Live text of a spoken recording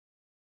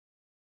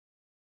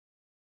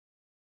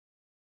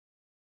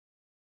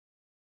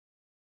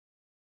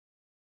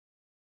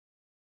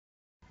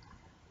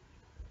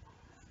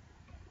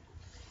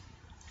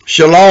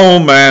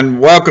Shalom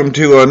and welcome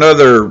to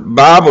another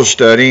Bible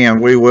study,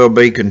 and we will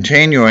be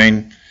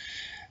continuing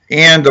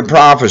in the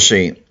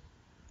prophecy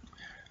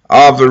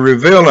of the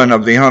revealing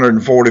of the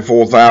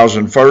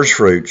 144,000 first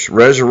fruits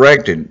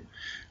resurrected,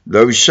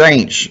 those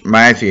saints,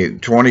 Matthew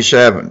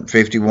 27,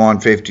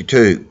 51,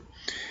 52.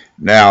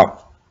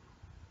 Now,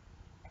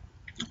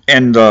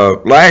 in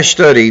the last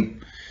study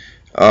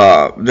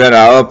that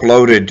I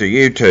uploaded to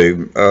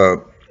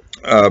YouTube,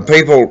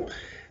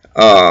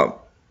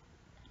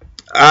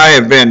 I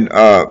have been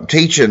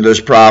teaching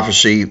this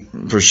prophecy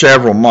for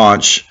several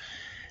months,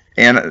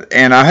 and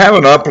I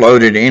haven't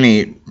uploaded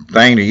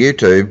anything to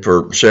YouTube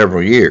for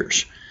several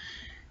years.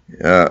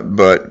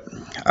 But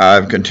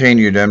I've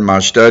continued in my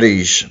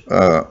studies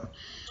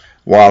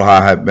while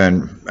I have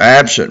been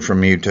absent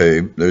from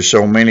YouTube. There's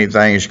so many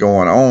things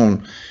going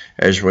on,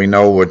 as we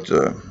know.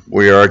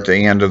 We are at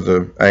the end of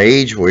the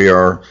age. We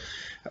are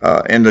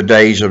in the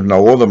days of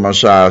Noah, the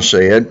Messiah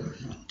said.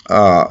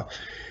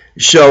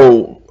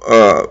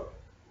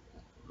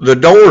 The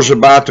door's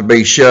about to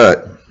be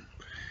shut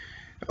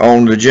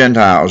on the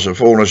Gentiles, the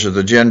fullness of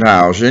the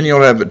Gentiles. Then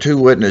you'll have the two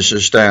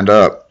witnesses stand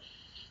up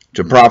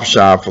to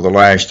prophesy for the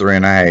last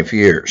 3.5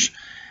 years.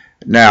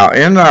 Now,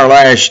 in our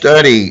last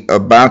study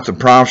about the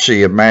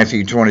prophecy of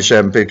Matthew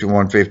 27,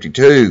 51,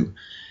 52,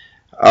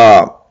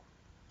 I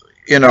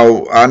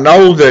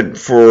know that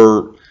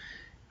for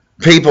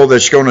people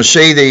that's going to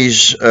see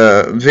these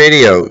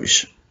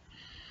videos,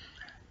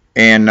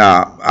 and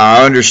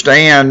I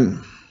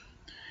understand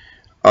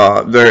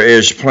there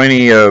is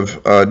plenty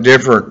of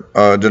different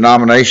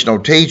denominational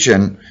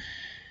teaching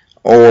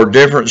or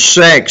different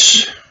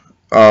sects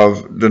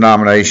of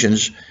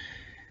denominations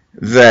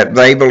that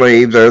they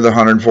believe they're the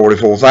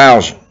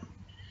 144,000.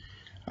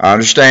 I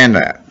understand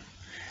that.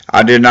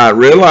 I did not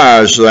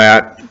realize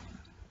that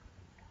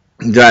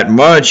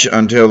much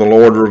until the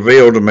Lord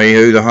revealed to me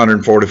who the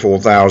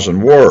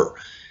 144,000 were.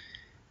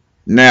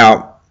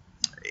 Now,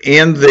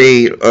 in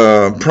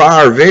the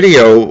prior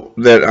video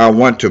that I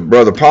went to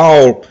Brother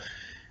Paul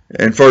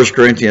in 1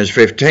 Corinthians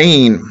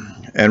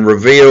 15 and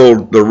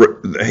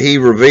he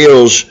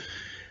reveals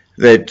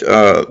that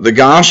the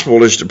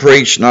gospel is to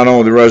preach not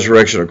only the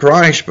resurrection of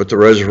Christ, but the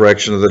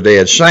resurrection of the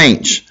dead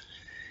saints.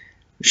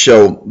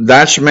 So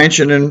that's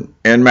mentioned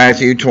in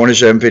Matthew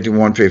 27,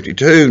 51,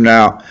 52.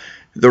 Now,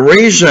 the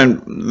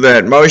reason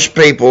that most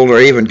people or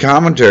even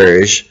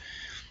commentaries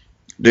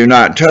do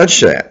not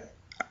touch that,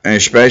 and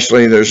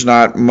especially there's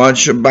not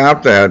much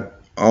about that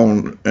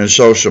in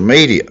social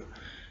media,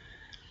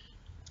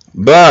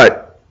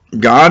 but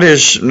God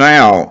is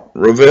now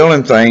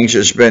revealing things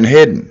that's been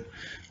hidden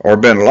or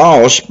been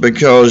lost,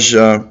 because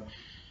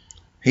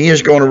He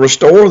is going to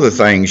restore the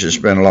things that's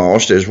been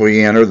lost as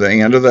we enter the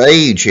end of the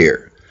age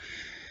here.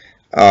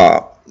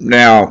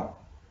 Now,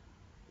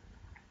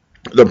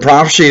 the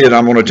prophecy that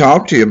I'm going to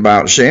talk to you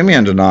about,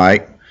 Simeon,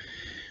 tonight,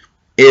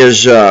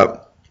 is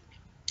the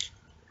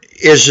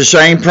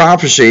same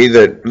prophecy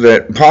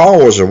that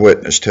Paul was a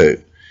witness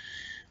to.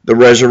 The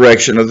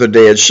resurrection of the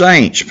dead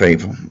saints,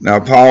 people.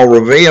 Now, Paul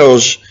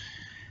reveals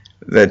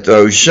that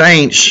those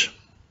saints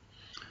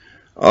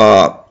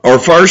are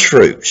first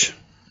fruits.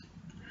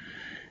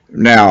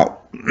 Now,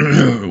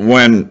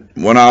 when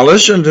I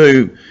listen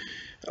to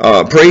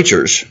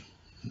preachers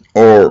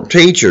or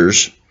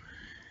teachers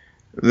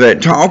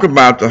that talk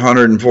about the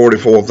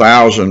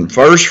 144,000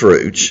 first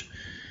fruits,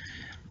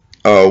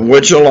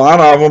 which a lot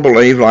of them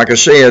believe, like I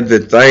said,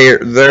 that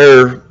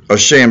their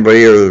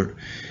assembly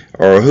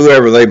or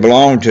whoever they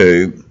belong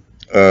to,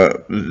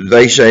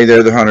 they say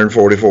they're the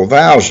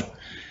 144,000.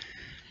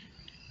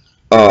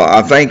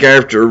 I think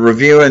after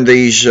reviewing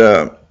these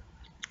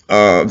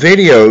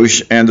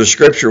videos and the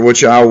scripture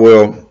which I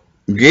will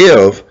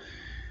give,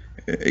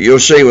 you'll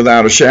see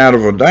without a shadow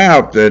of a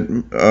doubt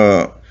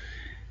that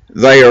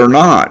they are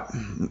not.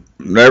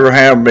 Never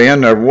have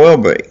been, never will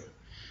be.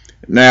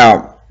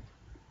 Now,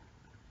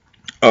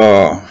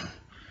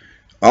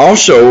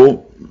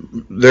 also,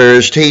 there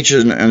is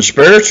teaching in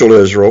spiritual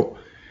Israel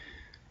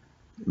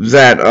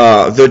that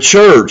the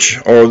church,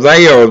 or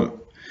they are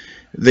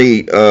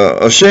the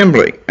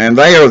assembly, and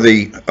they are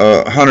the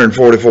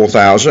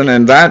 144,000,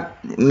 and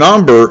that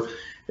number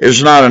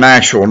is not an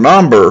actual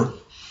number.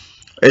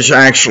 It's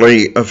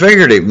actually a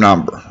figurative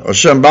number, a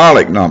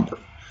symbolic number,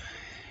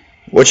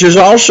 which is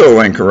also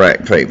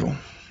incorrect, people.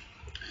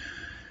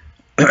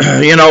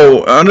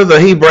 Under the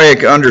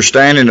Hebraic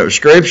understanding of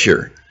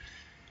Scripture,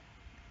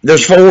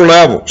 there's 4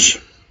 levels.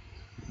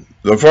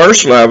 The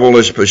first level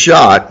is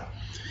Peshat,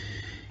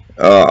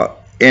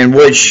 in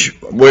which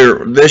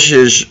this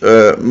is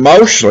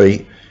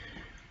mostly,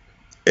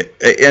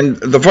 and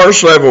the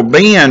first level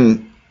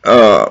being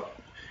a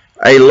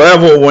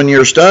level when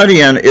you're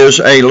studying is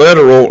a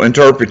literal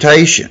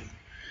interpretation.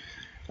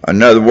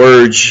 In other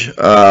words,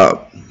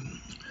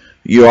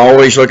 you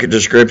always look at the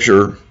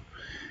Scripture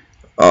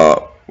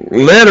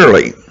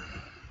literally,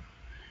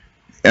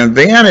 and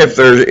then if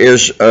there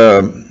is,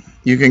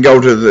 you can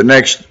go to the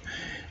next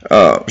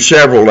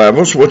several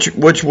levels,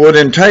 which would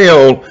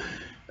entail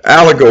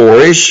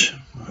allegories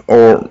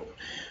or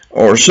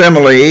or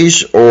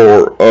similes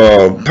or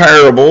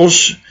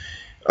parables,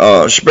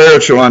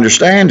 spiritual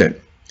understanding.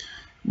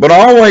 But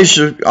always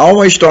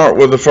start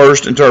with the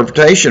first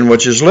interpretation,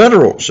 which is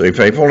literal, see,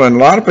 people. And a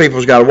lot of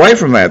people's got away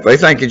from that. They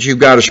think that you've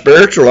got to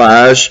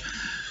spiritualize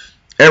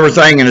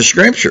everything in the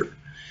Scripture.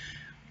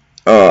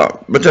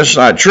 But that's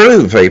not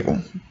true,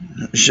 people.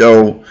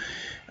 So,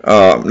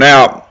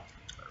 now,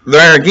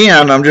 there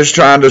again, I'm just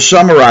trying to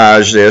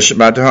summarize this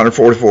about the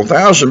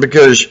 144,000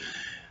 because,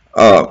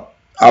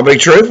 I'll be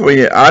truthful with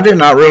you, I did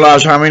not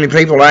realize how many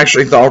people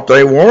actually thought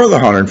they were the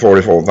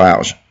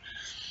 144,000.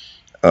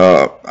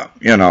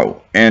 You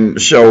know, and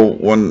so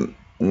when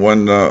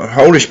the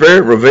Holy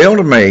Spirit revealed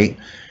to me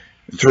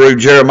through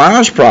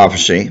Jeremiah's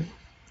prophecy,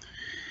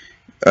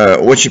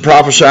 which he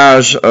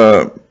prophesies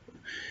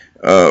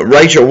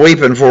Rachel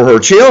weeping for her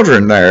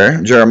children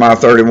there, Jeremiah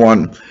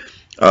 31,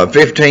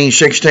 15,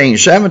 16,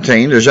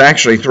 17, there's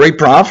actually 3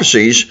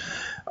 prophecies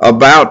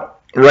about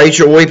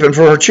Rachel weeping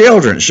for her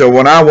children. So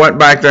when I went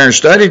back there and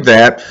studied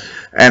that,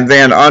 and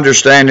then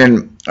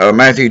understanding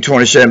Matthew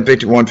 27,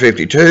 51,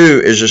 52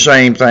 is the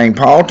same thing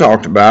Paul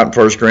talked about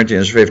in 1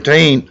 Corinthians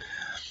 15,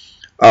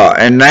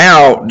 and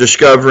now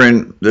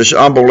discovering this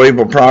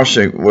unbelievable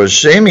prophecy was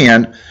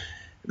Simeon,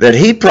 that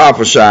he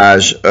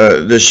prophesies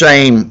the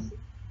same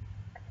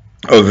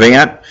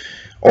event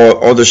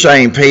or the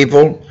same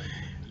people.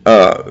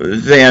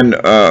 Then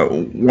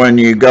when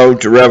you go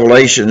to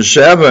Revelation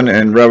 7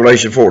 and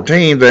Revelation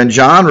 14, then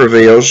John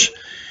reveals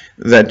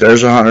that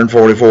there's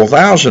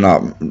 144,000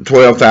 of them,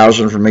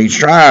 12,000 from each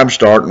tribe,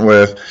 starting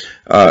with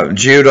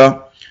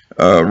Judah,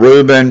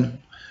 Reuben,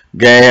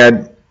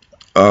 Gad,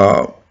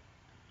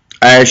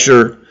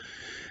 Asher,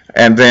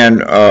 and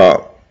then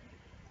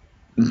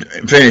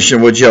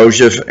finishing with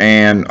Joseph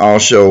and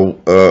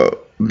also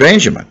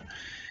Benjamin.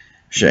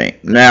 See,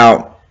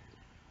 now,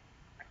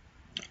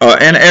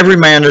 and every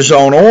man his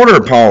own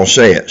order, Paul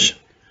says,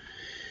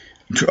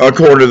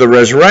 according to the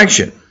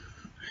resurrection.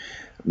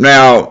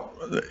 Now,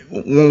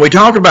 when we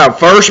talk about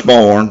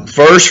firstborn,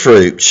 first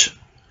fruits,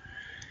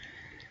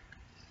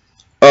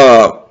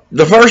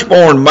 the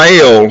firstborn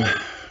male,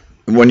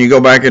 when you go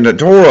back into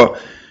Torah,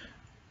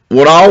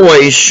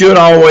 should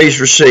always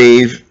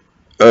receive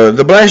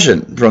the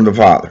blessing from the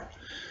Father.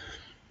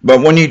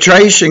 But when you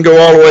trace and go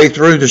all the way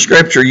through the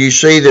Scripture, you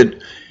see that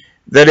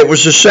it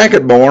was the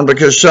secondborn,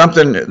 because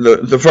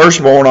the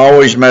firstborn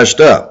always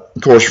messed up.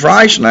 Of course,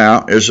 Christ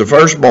now is the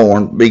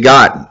firstborn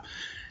begotten.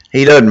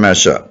 He doesn't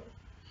mess up.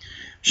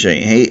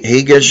 See,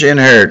 he gets the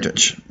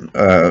inheritance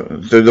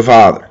through the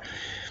Father.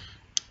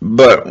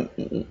 But,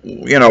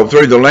 you know,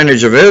 through the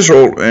lineage of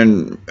Israel,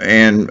 and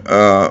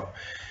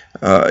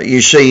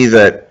you see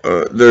that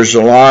there's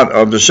a lot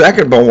of the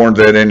secondborn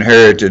that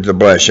inherited the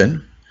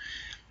blessing,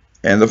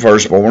 and the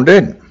firstborn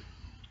didn't.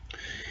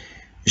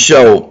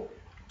 So,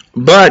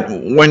 but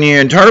when you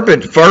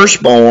interpret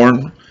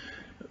firstborn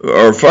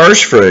or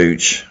first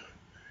fruits,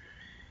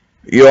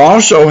 you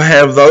also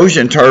have those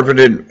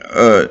interpreted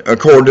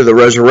according to the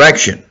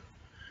resurrection.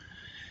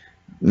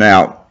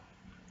 Now,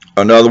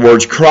 in other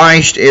words,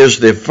 Christ is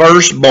the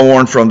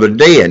firstborn from the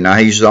dead. Now,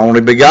 he's the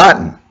only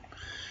begotten.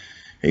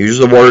 He's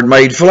the Word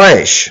made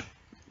flesh.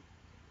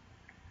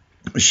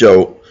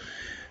 So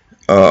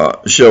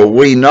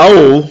we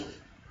know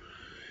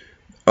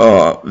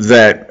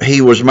that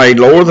he was made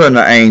lower than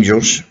the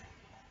angels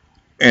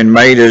and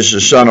made as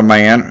the Son of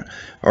Man,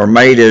 or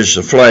made as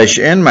the flesh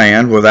in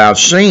man without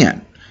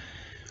sin.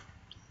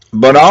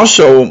 But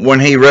also, when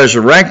he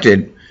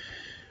resurrected,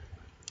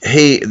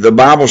 the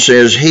Bible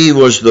says he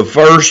was the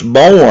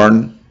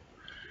firstborn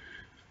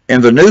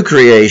in the new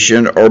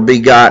creation, or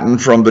begotten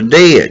from the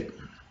dead.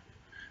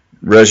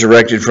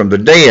 Resurrected from the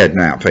dead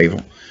now,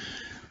 people.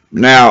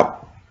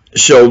 Now,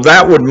 so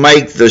that would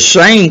make the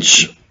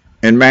saints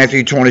in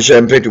Matthew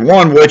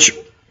 27:51, which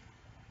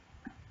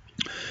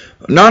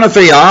none of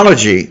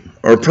theology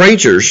or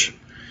preachers,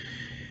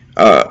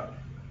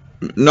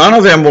 none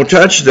of them will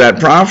touch that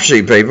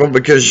prophecy, people,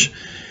 because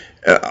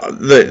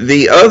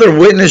the other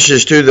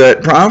witnesses to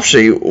that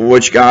prophecy,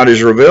 which God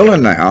is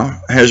revealing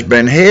now, has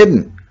been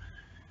hidden.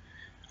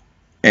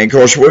 And of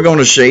course, we're going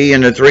to see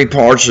in the 3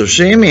 parts of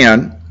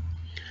Simeon,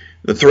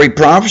 the 3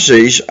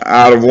 prophecies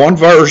out of one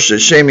verse that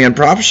Simeon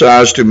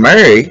prophesies to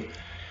Mary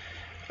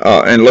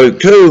in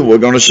Luke 2. We're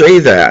going to see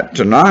that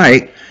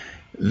tonight,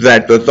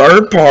 that the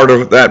 3rd part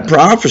of that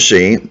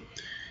prophecy,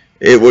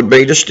 it would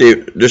be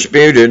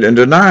disputed and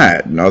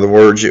denied. In other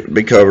words, it would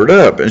be covered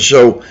up.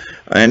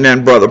 And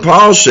then Brother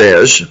Paul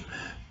says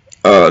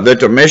that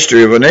the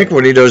mystery of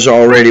iniquity does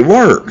already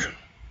work.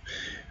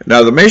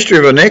 Now, the mystery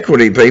of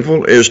iniquity,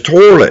 people, is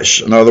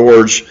Torah-less. In other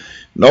words,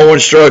 no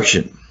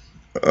instruction,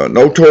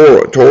 no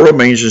Torah. Torah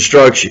means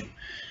instruction.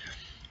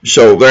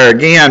 So there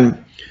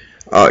again,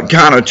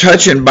 kind of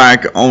touching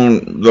back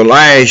on the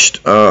last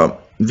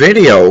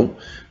video,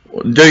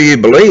 do you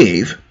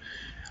believe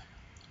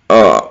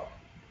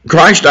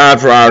Christ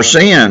died for our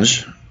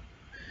sins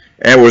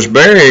and was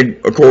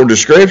buried according to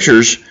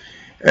Scriptures,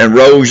 and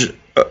rose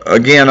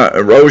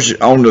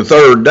on the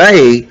 3rd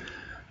day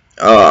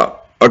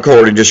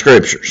according to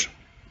Scriptures?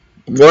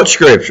 What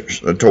scriptures?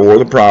 The Torah,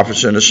 the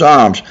prophets, and the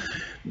Psalms.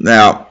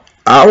 Now,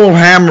 I will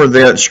hammer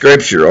that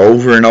scripture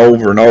over and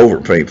over and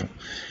over, people,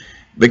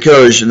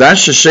 because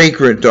that's the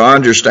secret to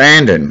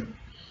understanding,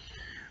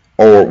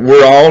 or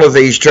where all of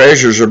these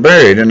treasures are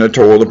buried, in the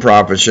Torah, the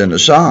prophets, and the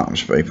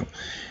Psalms, people.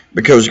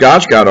 Because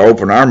God's got to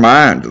open our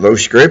mind to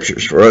those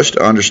scriptures for us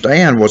to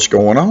understand what's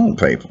going on,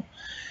 people.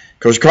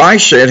 Because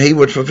Christ said he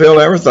would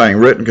fulfill everything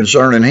written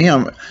concerning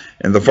him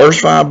in the first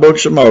 5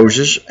 books of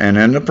Moses, and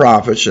in the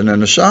prophets, and in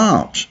the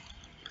Psalms.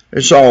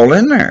 It's all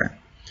in there.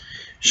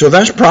 So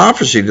that's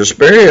prophecy. The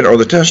spirit or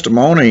the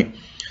testimony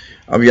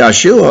of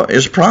Yeshua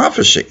is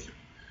prophecy.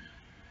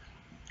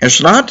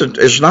 It's not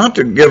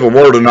to give a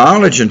word of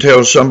knowledge and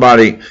tell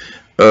somebody,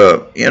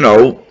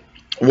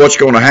 what's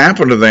going to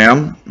happen to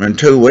them in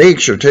 2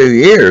 weeks or 2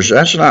 years.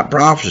 That's not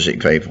prophecy,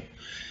 people.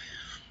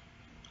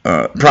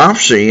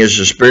 Prophecy is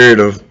the spirit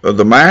of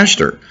the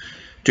master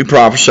to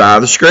prophesy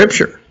the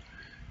scripture,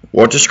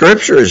 what the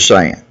scripture is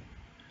saying.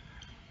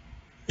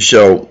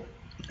 So,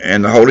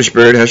 and the Holy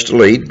Spirit has to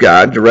lead,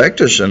 guide,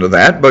 direct us into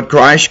that. But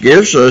Christ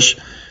gives us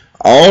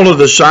all of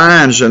the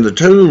signs and the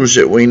tools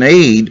that we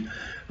need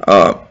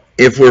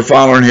if we're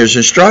following his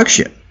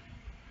instruction.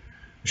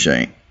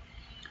 See?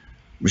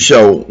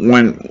 So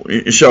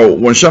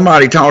when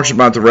somebody talks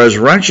about the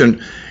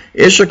resurrection,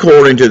 it's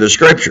according to the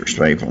scriptures,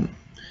 people.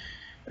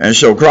 And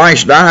so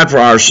Christ died for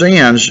our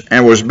sins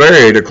and was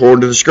buried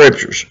according to the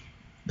scriptures.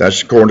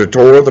 That's according to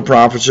Torah, the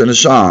prophets, and the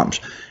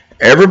Psalms.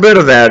 Every bit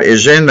of that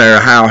is in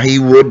there, how he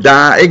would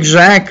die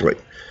exactly,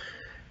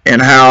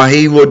 and how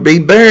he would be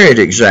buried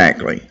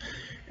exactly,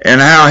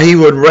 and how he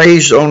would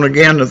raise on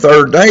again the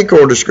 3rd day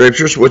according to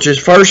scriptures, which is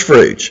first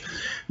fruits.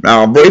 Now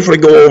I'll briefly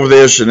go over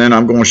this, and then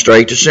I'm going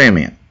straight to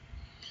Simeon.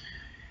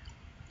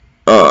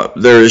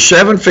 There is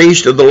 7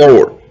 feasts of the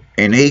Lord,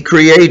 and he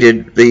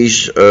created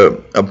these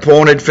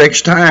appointed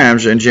fixed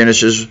times in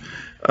Genesis,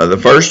 the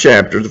 1st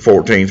chapter, the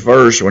 14th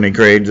verse, when he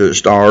created the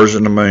stars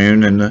and the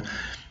moon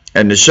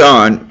and the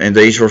sun, and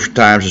these were for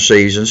times of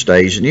seasons,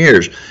 days, and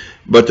years.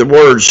 But the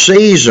word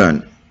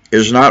season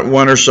is not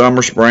winter,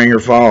 summer, spring, or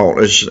fall.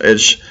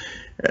 That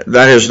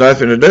has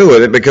nothing to do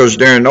with it, because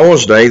during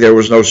Noah's day there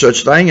was no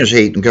such thing as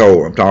heat and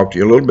cold. I've talked to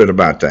you a little bit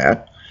about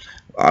that.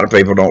 A lot of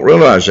people don't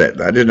realize that.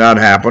 That did not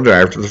happen until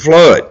after the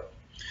flood.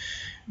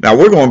 Now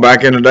we're going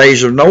back in the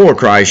days of Noah,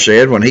 Christ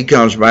said, when he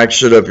comes back to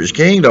set up his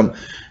kingdom.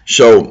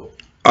 So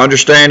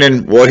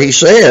understanding what he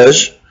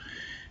says,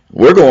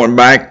 we're going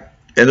back,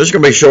 and there's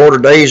going to be shorter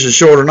days and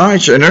shorter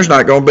nights, and there's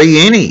not going to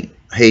be any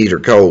heat or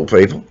cold,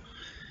 people.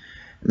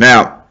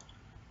 Now,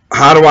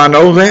 how do I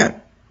know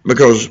that?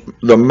 Because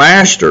the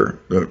master,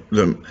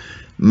 the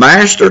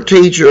master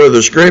teacher of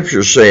the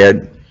scripture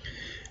said,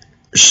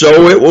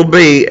 so it will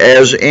be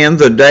as in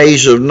the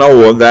days of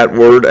Noah. That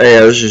word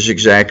as is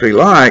exactly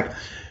like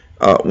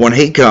when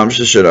he comes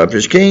to set up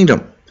his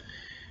kingdom.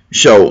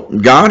 So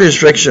God is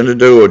fixing to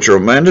do a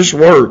tremendous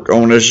work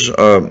on his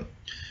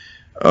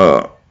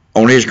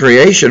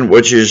creation,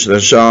 which is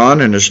the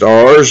sun and the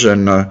stars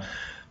and the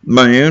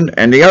moon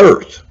and the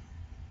earth.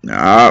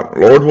 Now,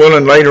 Lord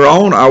willing, later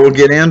on I will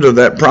get into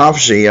that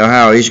prophecy of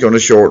how he's going to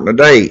shorten the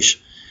days.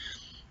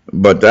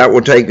 But that will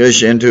take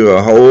us into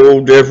a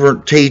whole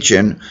different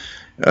teaching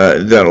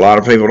that a lot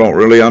of people don't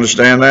really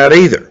understand that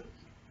either.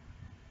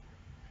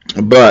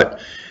 But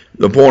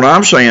the point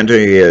I'm saying to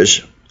you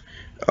is,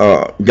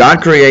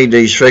 God created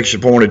these fixed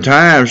appointed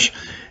times,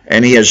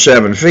 and he has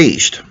 7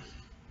 feasts.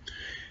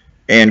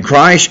 And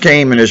Christ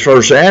came in his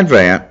first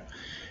advent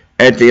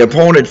at the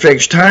appointed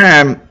fixed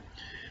time,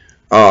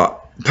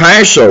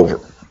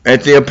 Passover,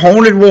 at the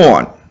appointed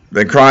one,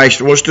 that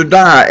Christ was to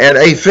die at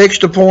a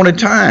fixed appointed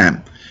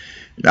time.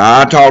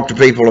 Now, I talk to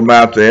people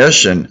about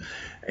this, and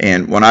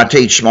when I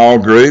teach small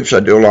groups, I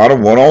do a lot of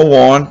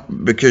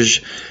one-on-one,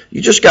 because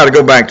you just got to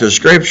go back to the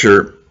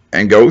scripture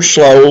and go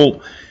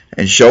slow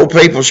and show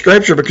people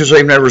scripture, because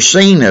they've never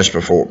seen this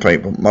before,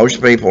 people.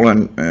 Most people,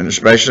 and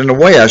especially in the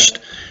West,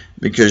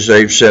 because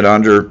they've sat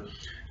under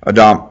a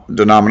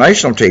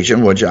denominational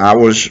teaching, which I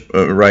was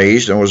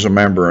raised and was a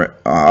member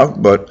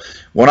of. But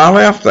when I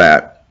left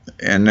that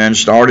and then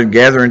started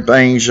gathering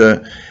things,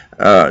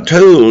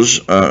 tools,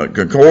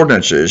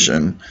 concordances,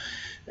 and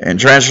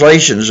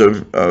translations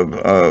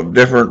of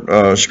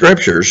different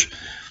scriptures,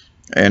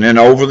 and then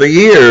over the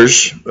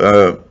years,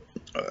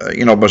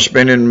 by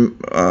spending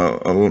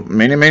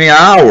many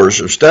hours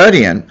of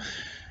studying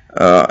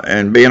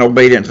and being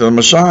obedient to the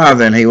Messiah,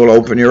 then he will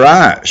open your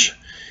eyes.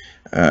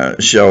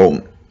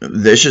 So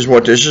this is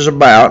what this is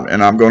about,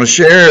 and I'm going to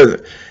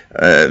share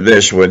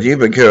this with you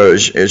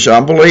because it's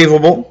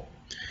unbelievable.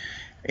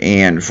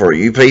 And for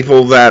you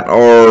people that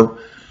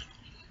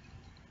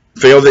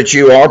feel that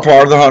you are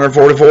part of the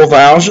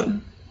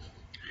 144,000,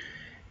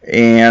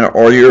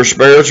 or you're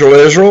spiritual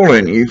Israel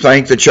and you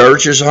think the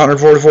church is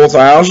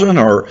 144,000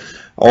 or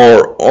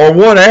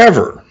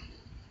whatever,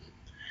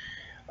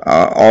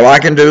 all I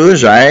can do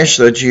is ask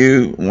that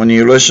you, when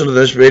you listen to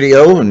this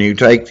video and you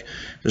take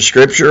the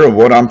scripture of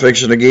what I'm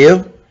fixing to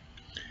give,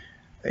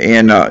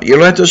 and you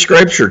let the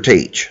scripture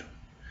teach.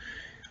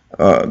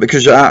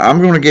 Because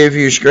I'm going to give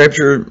you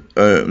scripture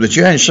that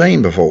you hadn't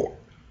seen before.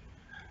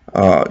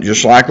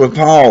 Just like with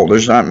Paul,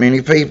 there's not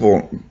many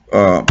people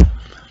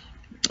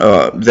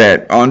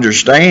that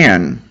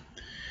understand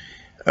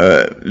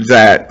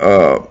that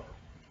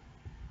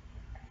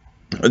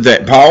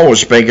Paul was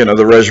speaking of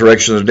the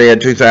resurrection of the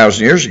dead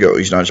 2,000 years ago.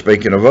 He's not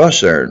speaking of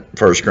us there in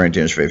 1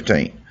 Corinthians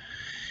 15.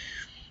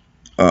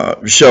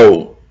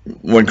 So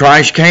when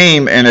Christ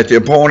came and at the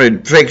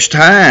appointed fixed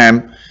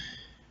time,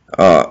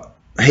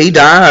 he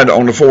died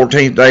on the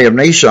 14th day of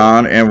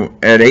Nisan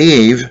and at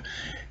Eve,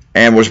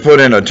 and was put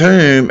in a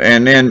tomb,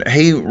 and then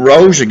he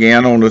rose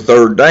again on the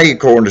third day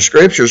according to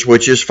scriptures,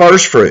 which is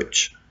first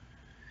fruits,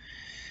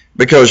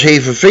 because he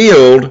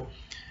fulfilled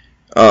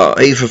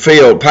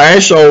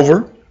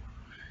Passover,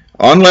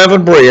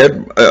 unleavened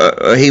bread.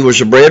 He was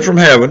the bread from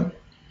heaven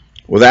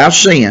without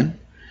sin.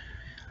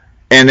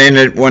 And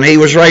then when he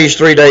was raised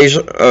 3 days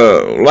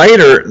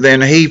later,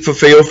 then he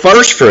fulfilled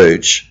first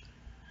fruits.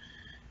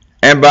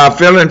 And by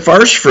filling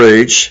first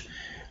fruits,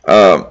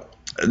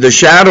 the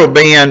shadow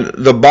being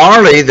the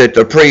barley that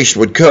the priest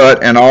would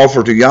cut and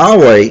offer to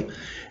Yahweh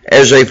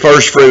as a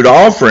first fruit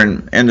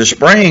offering in the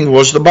spring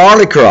was the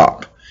barley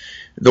crop.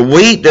 The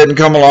wheat didn't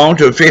come along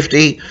till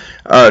 50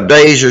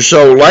 days or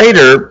so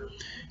later.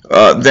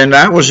 Then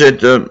that was at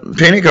the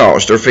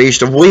Pentecost or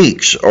Feast of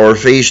Weeks or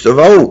Feast of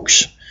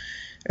Oaks.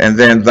 And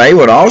then they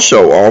would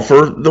also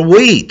offer the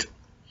wheat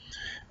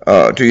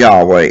to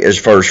Yahweh as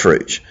first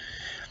fruits.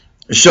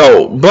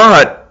 So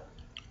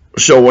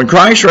when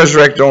Christ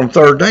resurrected on the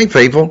third day,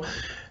 people,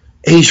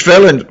 he's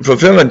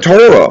fulfilling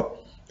Torah.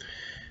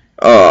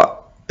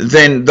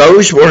 Then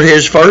those were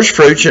his first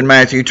fruits in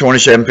Matthew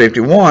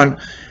 27:51.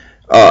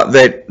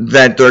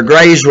 That their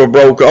graves were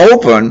broke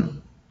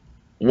open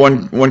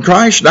when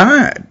Christ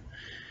died.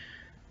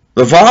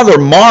 The Father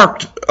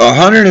marked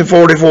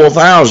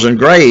 144,000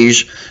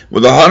 graves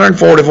with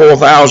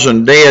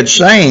 144,000 dead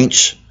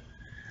saints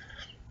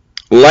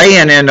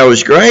laying in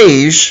those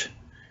graves.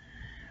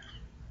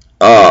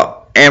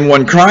 And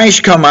when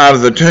Christ come out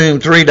of the tomb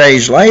 3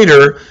 days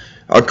later,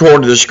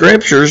 according to the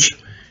scriptures,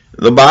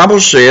 the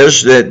Bible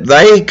says that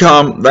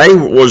they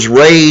was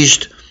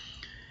raised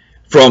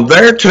from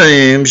their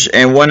tombs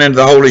and went into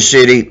the holy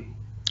city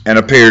and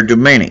appeared to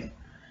many.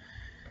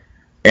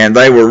 And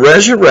they were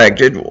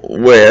resurrected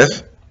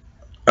with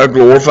a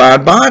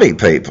glorified body,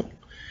 people.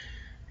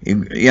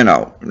 You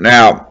know,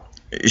 now,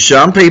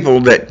 some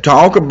people that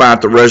talk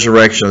about the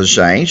resurrection of the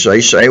saints,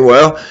 they say,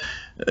 well,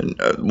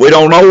 we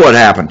don't know what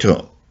happened to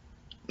them.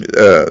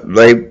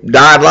 They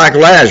died like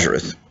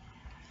Lazarus.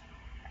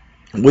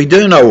 We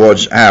do know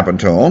what's happened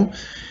to them,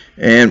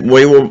 and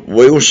we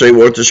will see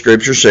what the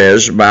scripture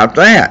says about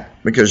that,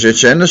 because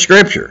it's in the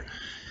scripture.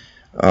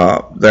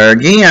 There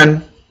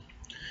again,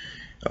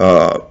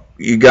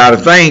 you got to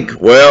think,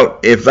 well,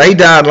 if they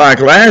died like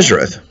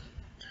Lazarus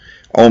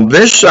on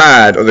this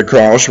side of the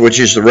cross, which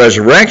is the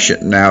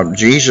resurrection. Now,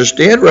 Jesus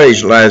did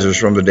raise Lazarus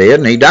from the dead,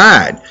 and he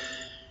died.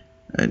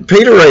 And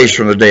Peter raised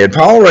from the dead.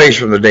 Paul raised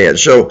from the dead.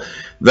 So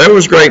there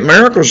was great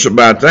miracles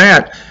about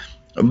that.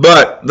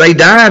 But they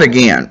died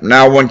again.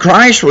 Now, when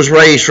Christ was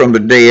raised from the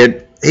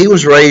dead, he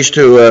was raised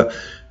to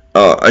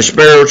a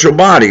spiritual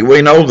body.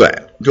 We know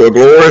that. To a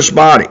glorious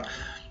body.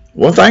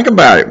 Well, think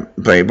about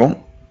it,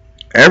 people.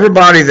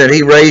 Everybody that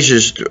he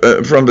raises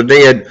from the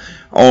dead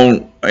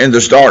in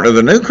the start of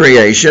the new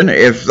creation,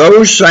 if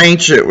those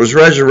saints that was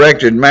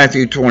resurrected in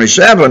Matthew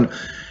 27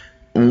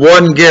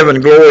 wasn't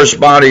given glorious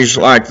bodies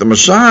like the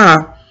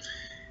Messiah,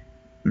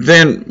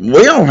 then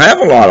we don't have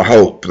a lot of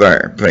hope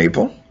there,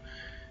 people.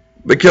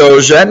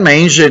 Because that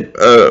means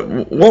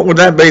that, what would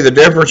that be the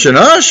difference in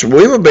us?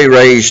 We would be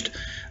raised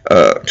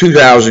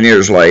 2,000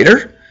 years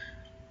later,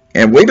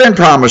 and we've been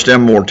promised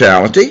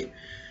immortality.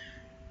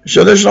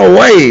 So there's no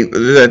way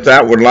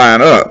that would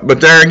line up.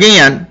 But there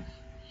again,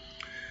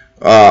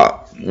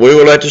 we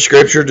will let the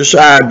scripture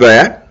decide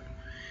that.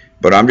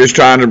 But I'm just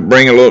trying to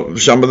bring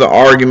some of the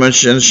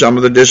arguments and some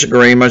of the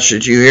disagreements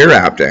that you hear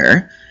out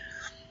there.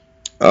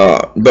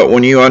 But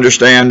when you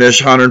understand this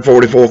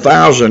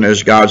 144,000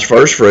 as God's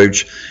first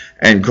fruits,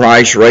 and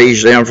Christ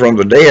raised them from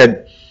the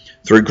dead,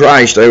 through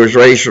Christ they was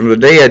raised from the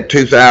dead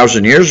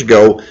 2,000 years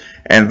ago,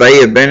 and they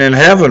had been in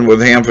heaven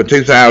with him for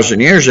 2,000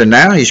 years, and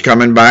now he's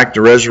coming back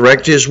to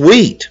resurrect his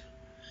wheat.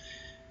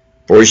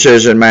 For he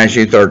says in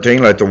Matthew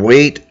 13, let the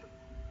wheat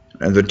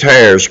and the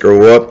tares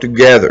grow up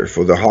together,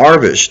 for the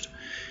harvest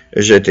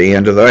is at the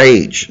end of the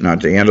age, not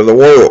the end of the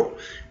world.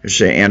 It's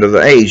the end of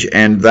the age,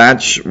 and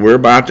we're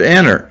about to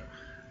enter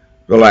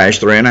the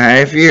last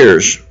 3.5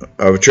 years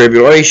of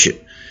tribulation.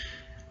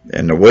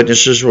 And the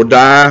witnesses will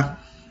die,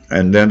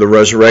 and then the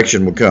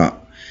resurrection will come.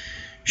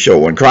 So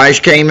when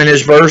Christ came in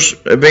his first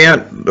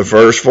event, the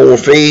first 4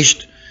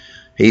 feasts,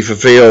 he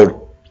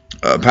fulfilled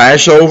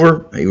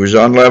Passover. He was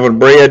unleavened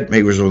bread.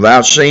 He was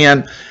without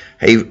sin.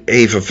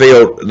 He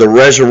fulfilled the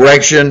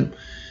resurrection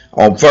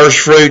on first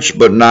fruits,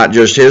 but not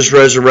just his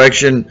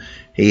resurrection.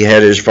 He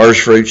had his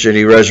first fruits that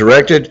he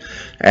resurrected.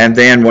 And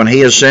then when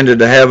he ascended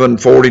to heaven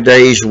 40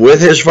 days with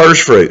his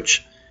first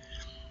fruits,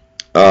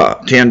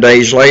 10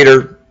 days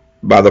later,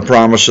 by the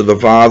promise of the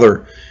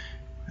Father,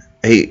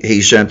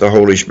 he sent the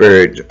Holy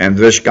Spirit, and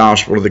this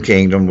gospel of the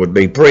kingdom would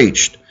be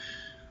preached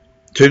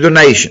to the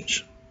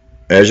nations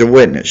as a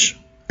witness,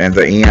 and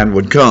the end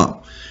would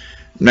come.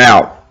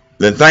 Now,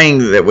 the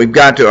thing that we've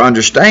got to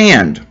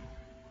understand,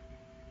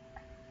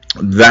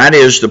 that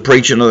is the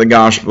preaching of the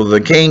gospel of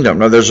the kingdom.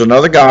 Now, there's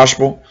another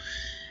gospel,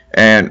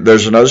 and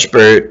there's another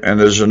Spirit, and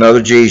there's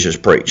another Jesus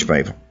preached,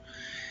 people.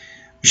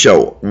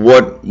 So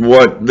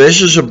what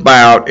this is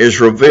about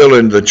is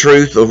revealing the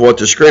truth of what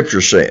the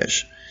Scripture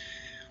says.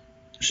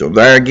 So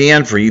there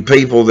again, for you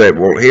people that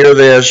will hear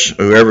this,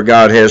 whoever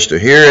God has to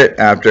hear it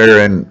out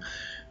there in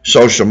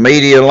social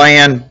media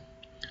land,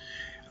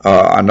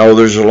 I know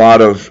there's a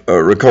lot of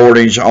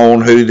recordings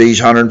on who these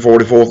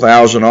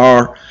 144,000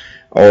 are,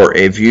 or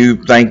if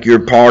you think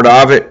you're part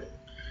of it,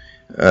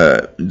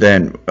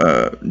 then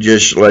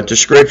just let the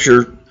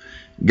Scripture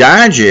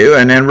guide you,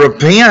 and then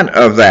repent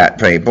of that,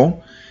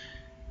 people,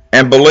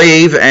 and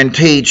believe and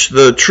teach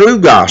the true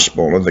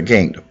gospel of the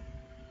kingdom.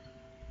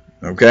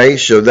 Okay,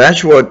 so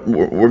that's what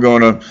we're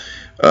going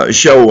to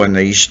show in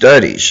these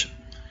studies.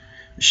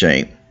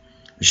 See,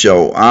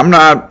 so I'm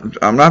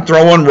not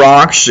throwing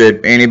rocks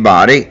at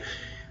anybody,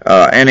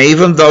 and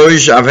even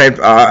those I've had.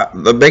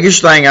 The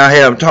biggest thing I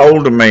have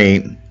told to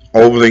me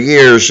over the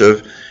years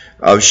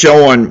of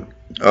showing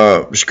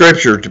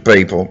Scripture to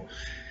people.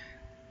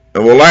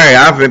 Well, Larry,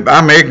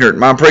 I'm ignorant.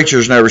 My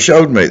preachers never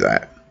showed me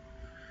that.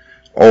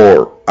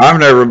 Or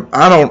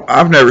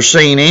I've never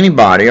seen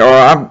anybody, or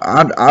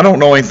I don't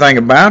know anything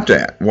about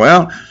that.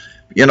 Well,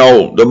 you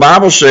know, the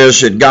Bible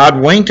says that God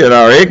winked at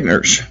our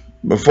ignorance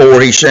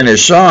before he sent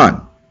his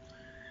Son.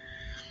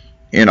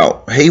 You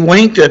know, he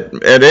winked at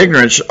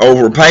ignorance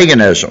over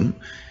paganism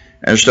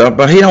and stuff,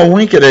 but he don't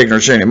wink at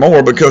ignorance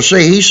anymore, because,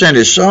 see, he sent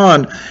his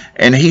Son,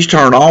 and he's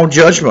turned all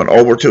judgment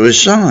over to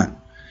his Son.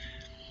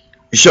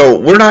 So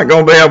we're not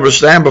going to be able to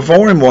stand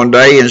before him one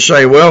day and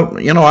say, well,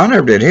 you know, I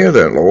never did hear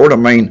that, Lord. I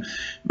mean,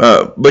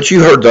 but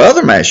you heard the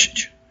other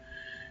message.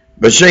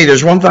 But see,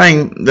 there's one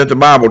thing that the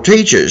Bible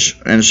teaches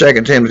in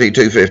 2 Timothy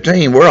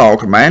 2:15. We're all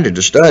commanded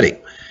to study.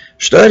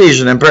 Study is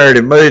an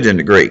imperative mood in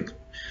the Greek.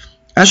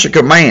 That's a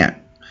command.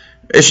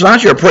 It's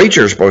not your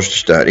preacher supposed to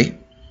study.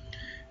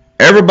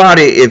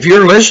 Everybody, if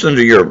you're listening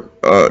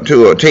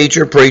to a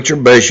teacher, preacher,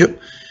 bishop,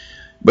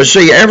 but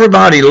see,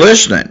 everybody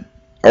listening,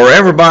 or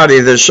everybody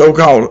that's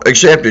so-called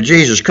accepted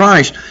Jesus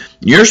Christ,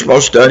 you're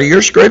supposed to study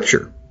your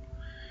Scripture.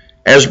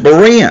 As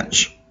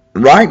Bereans,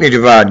 rightly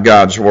divide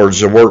God's words,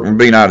 the workman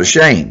be not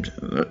ashamed,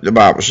 the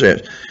Bible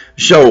says.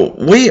 So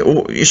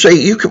you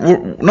see,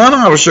 none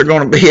of us are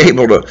going to be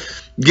able to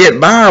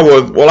get by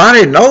with, well, I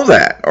didn't know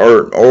that,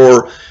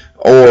 or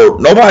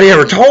nobody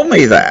ever told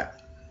me that,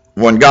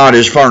 when God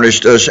has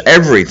furnished us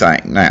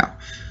everything now.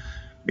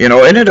 You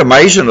know, isn't it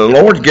amazing? The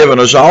Lord's given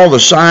us all the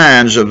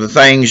signs of the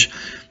things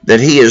that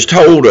he has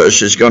told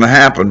us is going to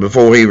happen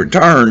before he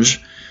returns,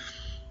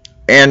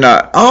 and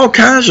all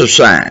kinds of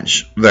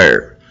signs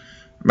there.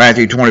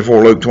 Matthew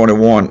 24, Luke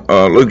 21,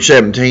 Luke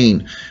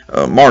 17,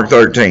 Mark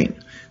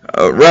 13,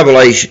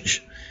 Revelations,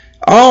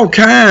 all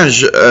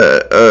kinds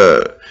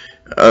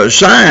of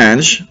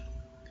signs.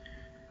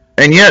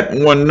 And yet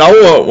when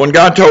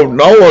God told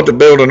Noah to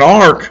build an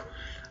ark,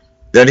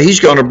 that he's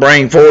going to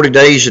bring 40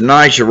 days and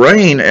nights of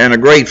rain and a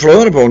great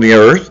flood upon the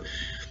earth,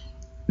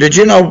 did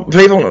you know,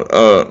 people,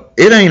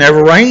 it ain't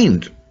ever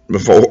rained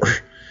before.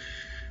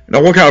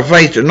 Now, what kind of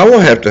faith did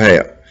Noah have to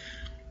have?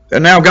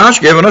 And now God's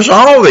given us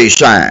all these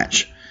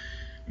signs,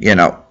 you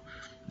know,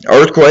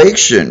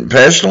 earthquakes and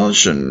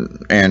pestilence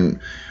and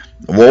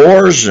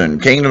wars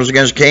and kingdoms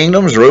against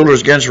kingdoms,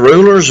 rulers against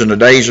rulers. In the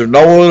days of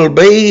Noah it'll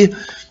be,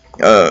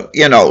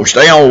 you know,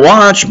 stay on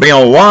watch, be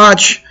on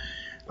watch,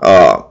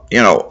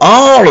 you know,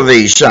 all of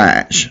these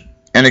signs,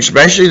 and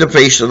especially the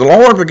feast of the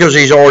Lord, because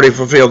he's already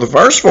fulfilled the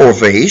first 4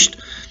 feasts.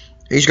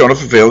 He's going to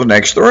fulfill the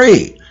next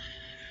 3.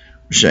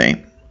 See?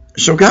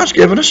 So God's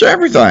given us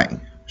everything.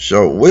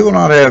 So we will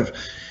not have,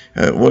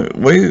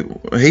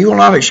 he will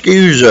not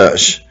excuse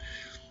us,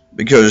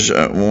 because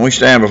when we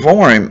stand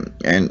before him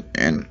and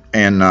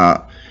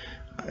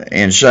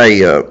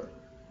say,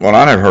 well,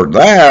 I never heard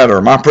that,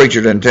 or my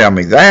preacher didn't tell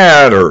me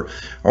that, or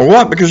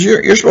what? Because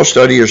you're supposed to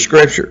study your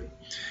Scripture.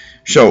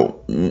 So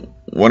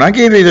when I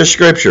give you this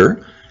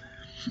Scripture,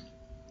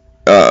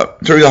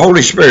 through the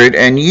Holy Spirit,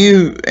 and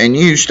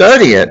you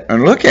study it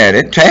and look at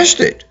it, test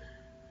it.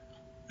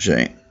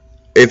 See,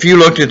 if you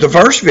looked at the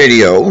first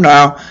video,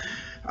 now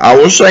I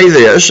will say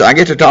this: I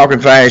get to talking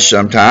fast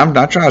sometimes.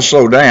 I try to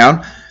slow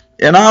down,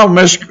 and I'll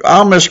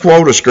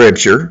misquote a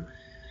scripture,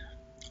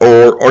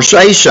 or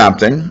say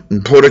something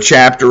and put a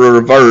chapter or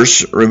a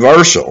verse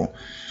reversal.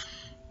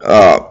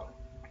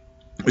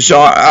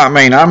 So I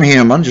mean, I'm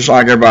human just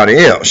like everybody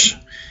else,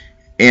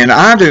 and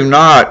I do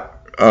not.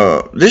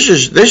 This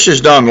is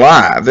done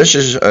live. This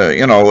is,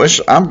 you know,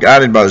 I'm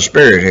guided by the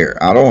Spirit here.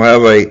 I don't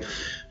have a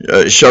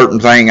certain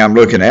thing I'm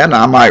looking at, and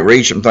I might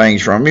read some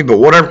things from you, but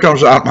whatever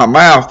comes out of my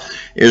mouth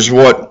is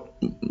what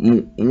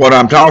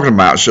I'm talking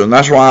about. So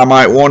that's why I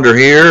might wander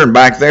here and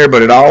back there,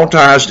 but it all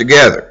ties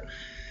together.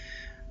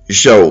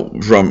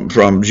 So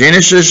from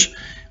Genesis,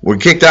 we're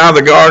kicked out of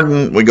the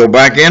garden. We go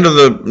back into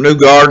the new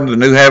garden, the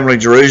new heavenly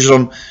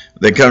Jerusalem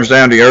that comes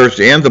down to earth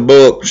to end the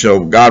book.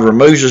 So God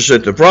removes us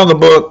at the front of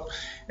the book,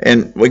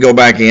 and we go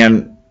back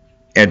in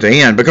at the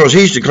end because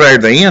he's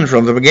declared the end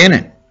from the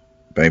beginning,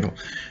 people.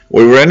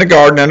 We were in the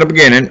garden in the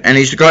beginning, and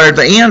he's declared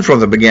the end from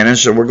the beginning,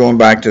 so we're going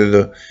back to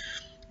the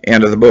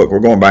end of the book. We're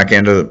going back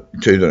into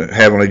the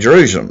heavenly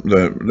Jerusalem,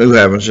 the new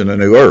heavens and the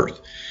new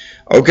earth.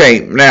 Okay,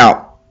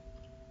 now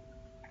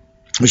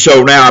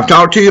I've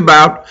talked to you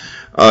about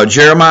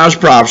Jeremiah's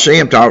prophecy.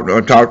 I've talked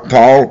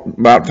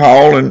about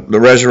Paul and the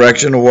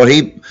resurrection and what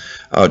he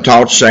taught.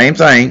 The same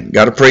thing.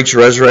 Got to preach the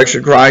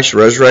resurrection of Christ, the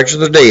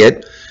resurrection of the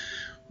dead.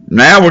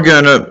 Now we're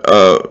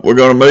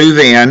gonna move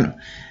in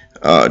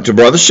to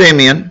Brother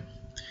Simeon,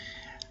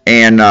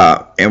 and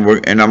I'm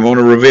going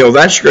to reveal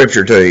that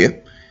scripture to you.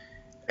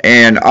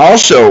 And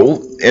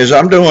also, as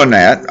I'm doing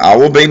that, I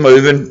will be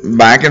moving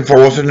back and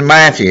forth into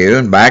Matthew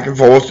and back and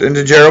forth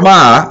into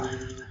Jeremiah.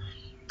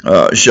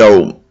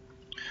 So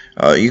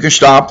you can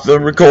stop the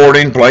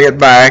recording, play it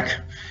back,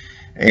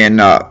 and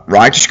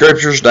write the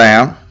scriptures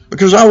down,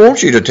 because I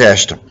want you to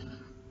test them.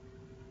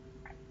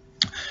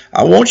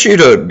 I want you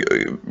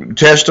to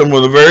test them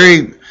with a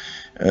very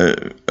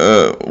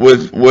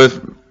with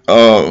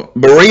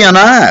Berean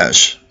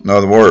eyes, in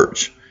other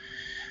words,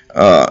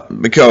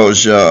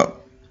 because that's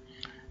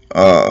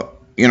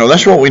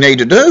what we need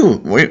to do.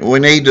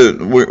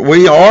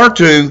 We are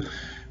to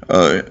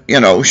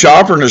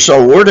sharpen the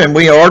sword, and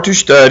we are to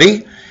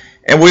study,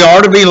 and we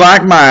are to be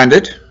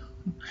like-minded.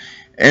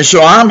 And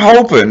so I'm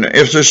hoping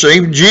if there's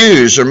some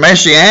Jews or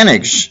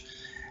Messianics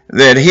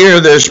that hear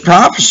this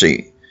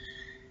prophecy,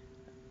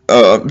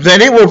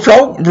 then it will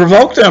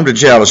provoke them to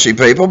jealousy,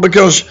 people,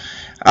 because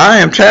I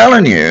am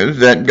telling you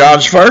that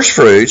God's first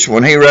fruits,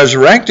 when he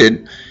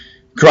resurrected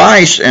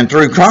Christ, and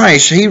through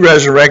Christ, he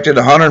resurrected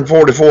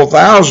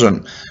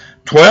 144,000,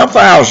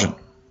 12,000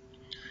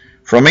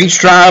 from each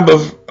tribe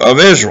of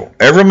Israel,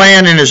 every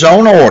man in his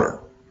own order.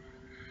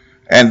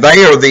 And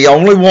they are the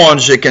only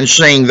ones that can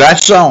sing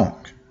that song.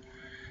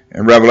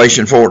 In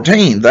Revelation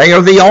 14, they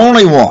are the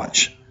only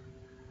ones.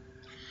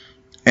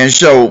 And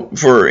so,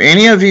 for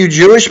any of you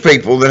Jewish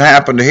people that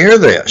happen to hear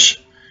this,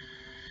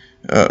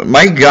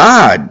 may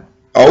God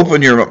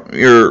open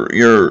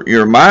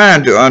your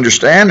mind to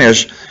understand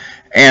this.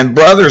 And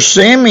Brother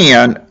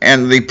Simeon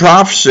and the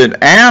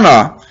prophet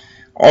Anna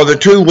are the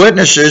two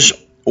witnesses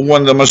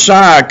when the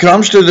Messiah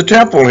comes to the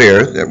temple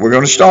here, that we're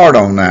going to start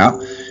on now,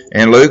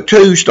 in Luke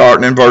 2,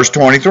 starting in verse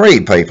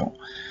 23, people.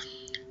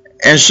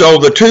 And so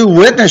the two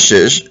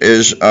witnesses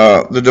is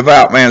the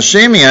devout man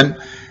Simeon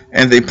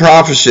and the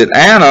prophet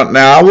Anna.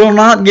 Now, I will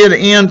not get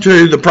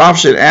into the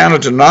prophet Anna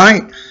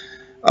tonight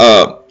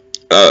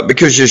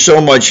because there's so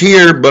much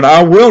here, but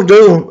I will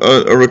do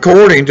a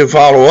recording to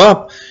follow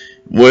up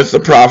with the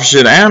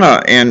prophet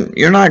Anna, and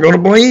you're not going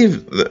to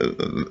believe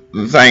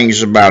the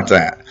things about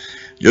that.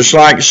 Just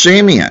like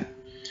Simeon.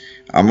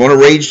 I'm going to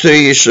read to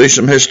you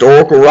some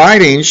historical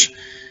writings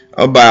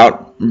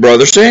about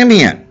Brother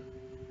Simeon.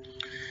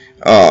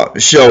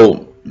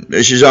 So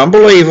this is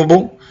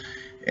unbelievable.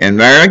 And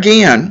there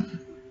again,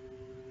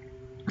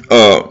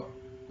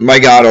 may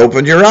God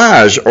open your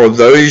eyes, or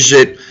those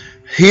that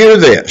hear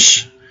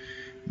this.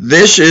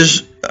 This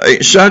is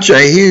such a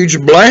huge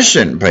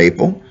blessing,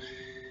 people.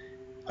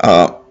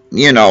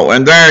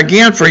 And there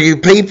again, for you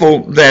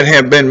people that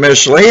have been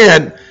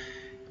misled,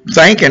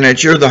 thinking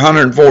that you're the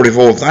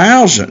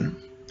 144,000,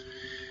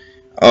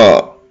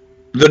 the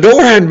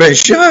door hadn't been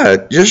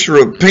shut. Just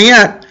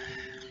repent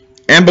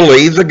and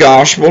believe the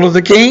gospel of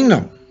the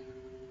kingdom,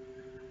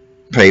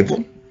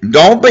 people.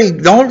 Don't be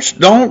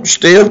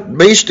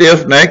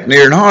stiff-necked,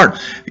 near in heart.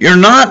 You're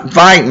not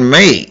fighting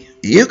me.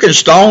 You can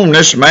stone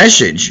this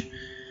message,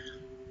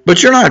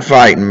 but you're not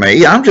fighting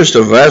me. I'm just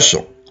a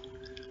vessel.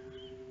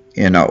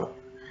 That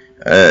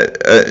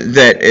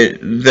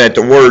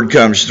the word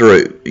comes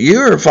through.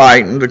 You're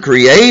fighting the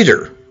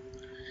Creator.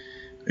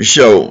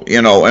 So,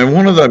 and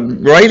one of the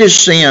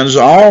greatest sins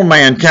all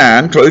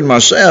mankind, including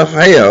myself,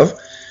 have,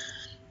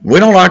 we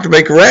don't like to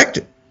be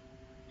corrected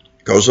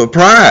because of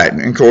pride.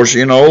 And of course,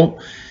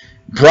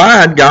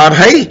 pride God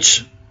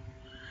hates.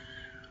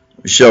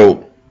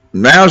 So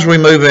now as we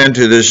move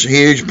into this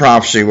huge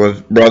prophecy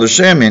with Brother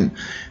Simeon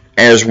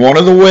as one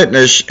of the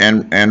witnesses,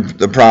 and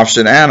the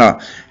prophet Anna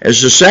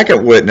as the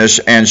second witness,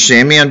 and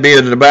Simeon, being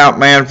a devout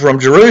man from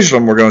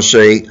Jerusalem, we're going to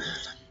see,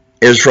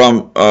 is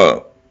from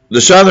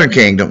the southern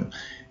kingdom.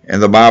 And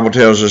the Bible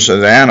tells us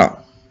that Anna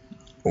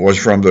was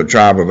from the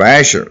tribe of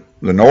Asher,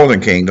 the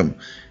northern kingdom,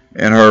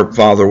 and her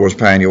father was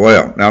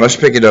Panuel. Now let's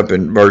pick it up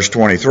in verse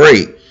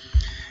 23.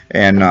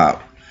 And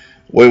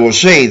we will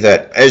see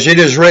that, as it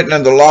is written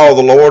in the law of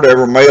the Lord,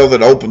 every male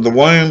that opened the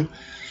womb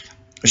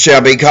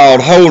shall be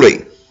called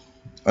holy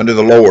unto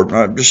the Lord.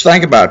 Now, just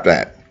think about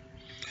that.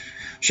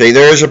 See,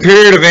 there is a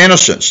period of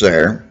innocence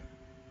there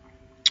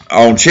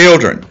on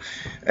children.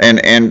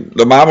 And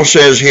the Bible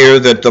says here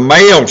that the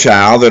male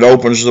child that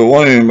opens the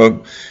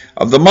womb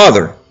of the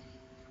mother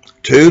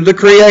to the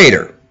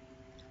Creator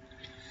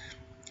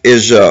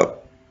is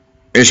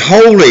is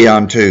holy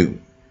unto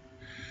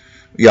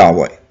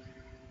Yahweh.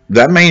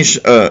 That means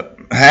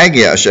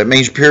hagios. That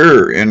means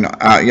pure in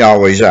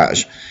Yahweh's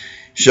eyes.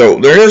 So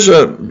there is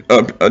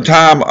a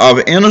time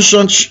of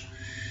innocence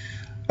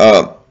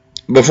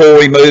before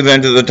we move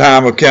into the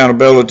time of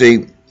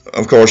accountability,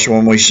 of course,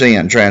 when we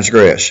sin,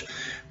 transgress.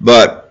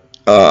 But,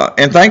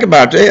 and think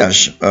about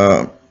this,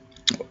 when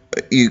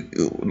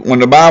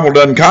the Bible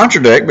doesn't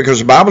contradict, because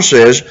the Bible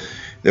says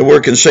that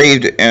we're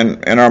conceived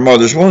in our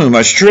mother's womb,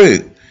 that's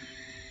true.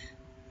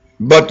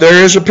 But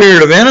there is a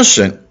period of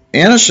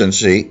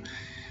innocency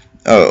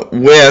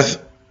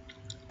with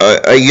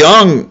a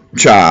young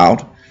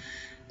child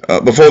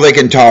before they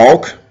can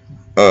talk,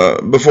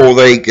 before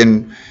they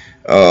can,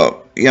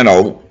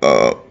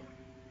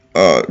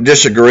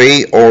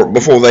 disagree, or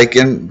before they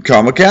can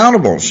become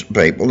accountable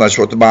people. That's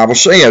what the Bible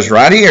says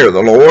right here.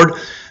 The Lord,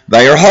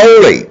 they are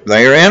holy.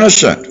 They are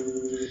innocent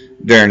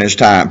during this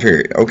time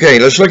period. Okay,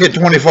 let's look at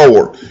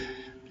 24.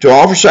 To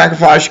offer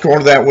sacrifice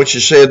according to that which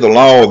is said, the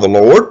law of the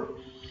Lord,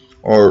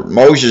 or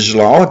Moses'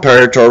 law, a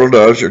pair of turtle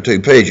doves or 2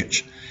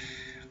 pigeons.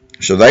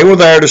 So they were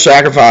there to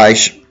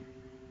sacrifice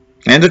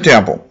in the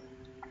temple.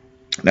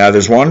 Now,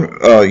 there's one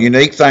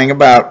unique thing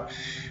about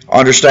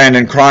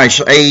understanding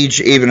Christ's age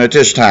even at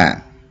this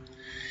time,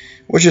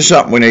 which is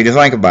something we need to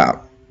think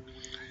about.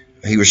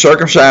 He was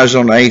circumcised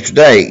on the 8th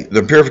day.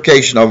 The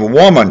purification of a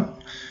woman,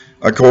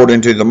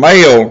 according to the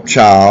male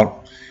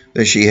child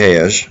that she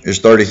has, is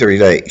 33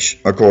 days,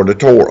 according to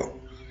Torah.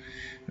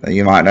 Now,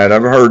 you might not have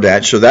ever heard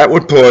that. So that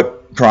would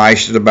put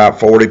Christ at about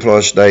 40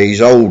 plus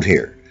days old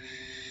here.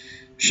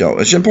 So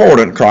it's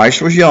important.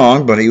 Christ was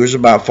young, but he was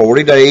about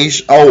 40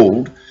 days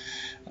old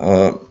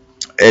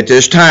at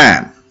this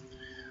time.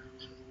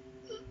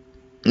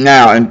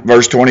 Now, in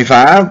verse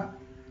 25,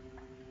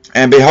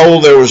 and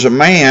behold, there was a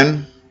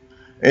man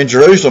in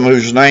Jerusalem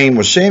whose name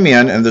was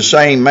Simeon, and the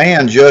same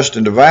man, just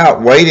and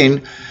devout,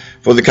 waiting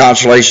for the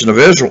consolation of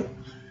Israel.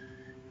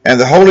 And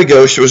the Holy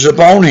Ghost was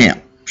upon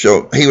him.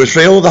 So he was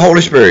filled with the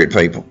Holy Spirit,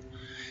 people.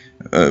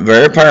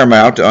 Very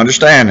paramount to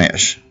understand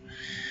this.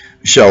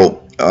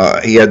 So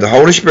he had the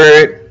Holy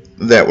Spirit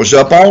that was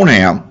upon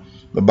him,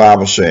 the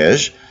Bible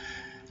says,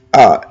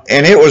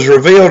 and it was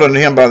revealed unto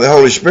him by the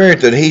Holy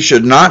Spirit that he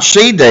should not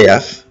see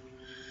death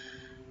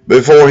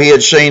before he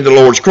had seen the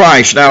Lord's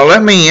Christ. Now,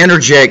 let me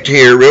interject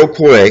here real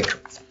quick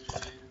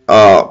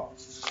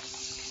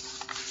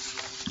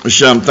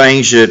some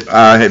things that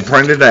I had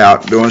printed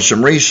out doing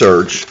some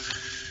research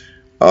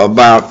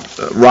about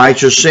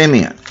righteous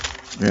Simeon.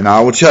 And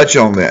I will touch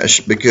on this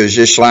because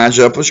this lines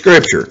up with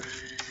Scripture.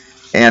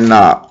 And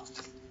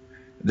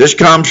this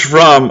comes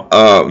from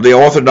the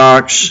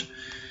Orthodox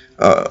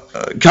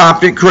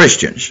Coptic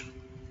Christians.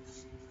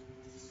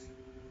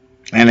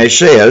 And it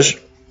says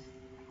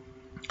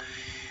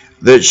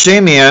that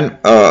Simeon,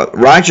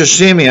 righteous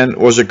Simeon,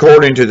 was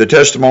according to the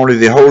testimony of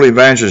the Holy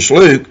Evangelist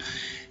Luke,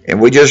 and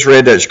we just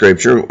read that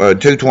scripture,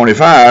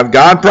 2:25.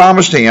 God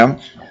promised him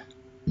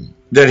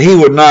that he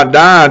would not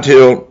die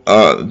until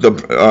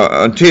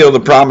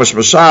the promised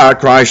Messiah,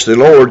 Christ the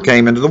Lord,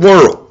 came into the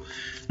world.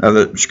 Now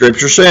the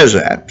scripture says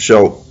that.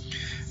 So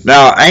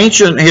now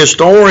ancient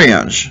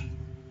historians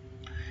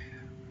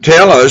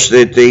tell us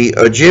that the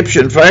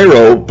Egyptian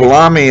Pharaoh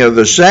Ptolemy II,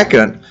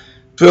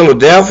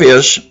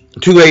 Philadelphus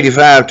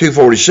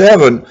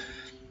 285-247,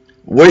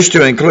 wished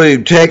to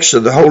include texts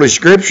of the Holy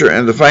Scripture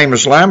in the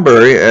famous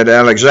library at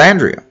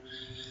Alexandria.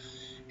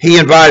 He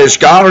invited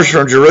scholars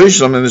from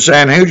Jerusalem and the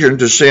Sanhedrin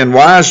to send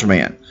wise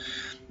men.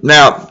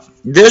 Now,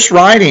 this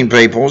writing,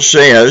 people,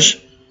 says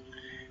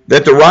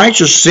that the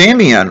righteous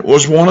Simeon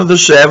was one of the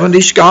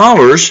 70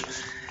 scholars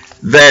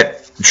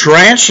that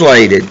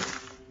translated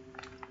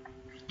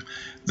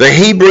the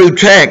Hebrew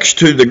text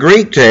to the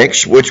Greek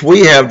text, which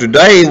we have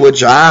today,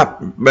 which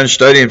I've been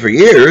studying for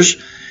years,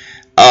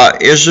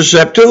 is the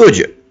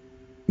Septuagint,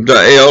 the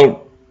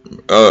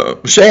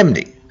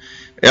L70,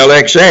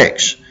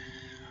 LXX.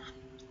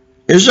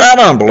 Is that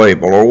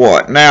unbelievable or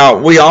what? Now,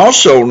 we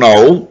also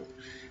know,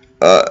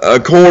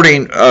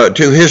 according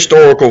to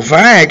historical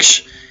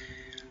facts,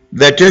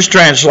 that this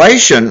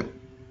translation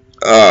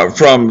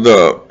from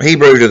the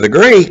Hebrew to the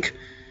Greek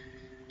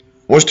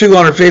was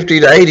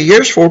 250 to 80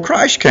 years before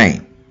Christ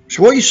came.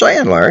 So what are you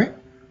saying, Larry?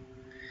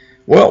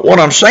 Well, what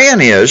I'm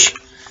saying is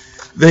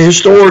the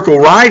historical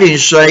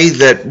writings say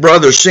that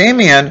Brother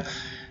Simeon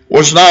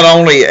was not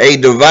only a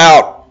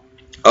devout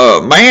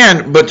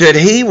man, but that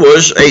he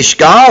was a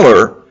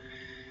scholar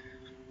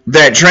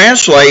that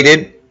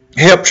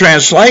helped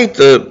translate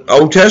the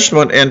Old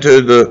Testament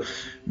into the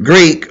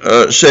Greek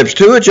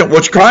Septuagint,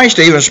 which Christ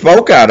even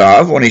spoke out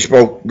of when he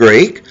spoke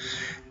Greek,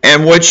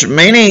 and which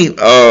many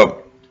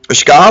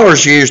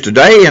scholars use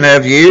today and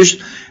have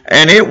used,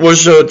 and it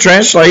was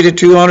translated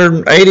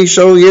 280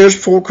 so years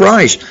before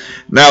Christ.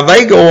 Now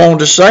they go on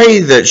to say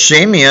that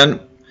Simeon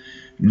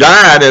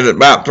died at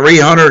about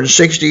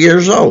 360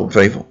 years old,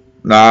 people.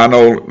 Now I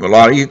know a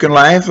lot of you can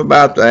laugh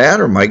about that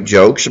or make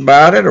jokes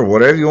about it or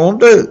whatever you want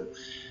to do.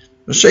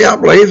 But see, I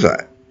believe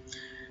that.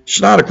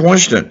 It's not a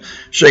coincidence.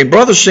 See,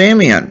 Brother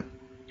Simeon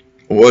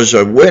was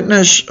a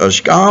witness, a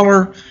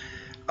scholar,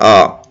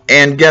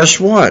 And guess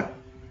what?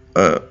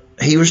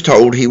 He was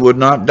told he would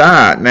not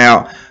die.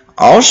 Now,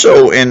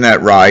 also in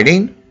that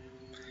writing,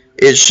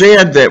 it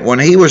said that when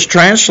he was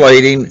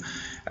translating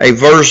a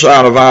verse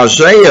out of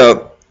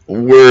Isaiah,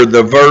 where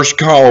the verse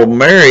called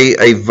Mary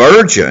a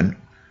virgin,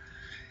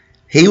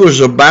 he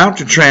was about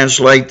to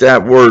translate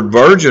that word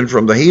virgin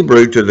from the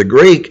Hebrew to the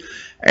Greek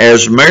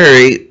as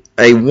Mary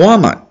a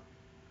woman.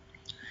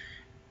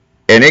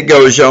 And it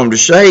goes on to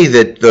say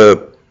that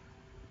the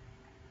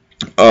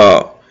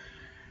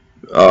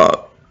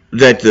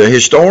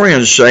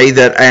historians say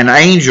that an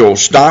angel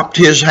stopped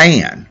his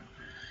hand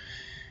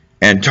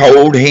and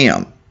told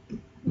him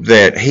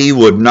that he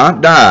would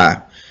not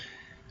die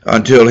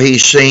until he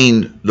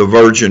seen the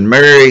Virgin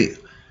Mary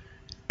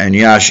and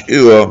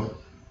Yeshua,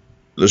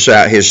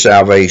 his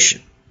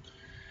salvation.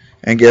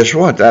 And guess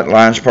what? That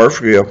lines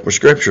perfectly up with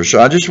Scripture. So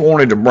I just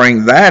wanted to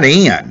bring that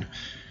in,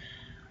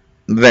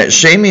 that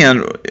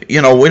Simeon,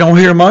 we don't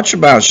hear much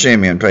about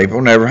Simeon.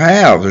 People never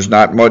have. There's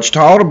not much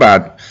taught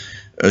about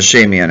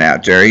Simeon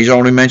out there. He's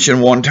only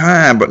mentioned one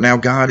time, but now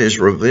God is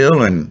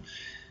revealing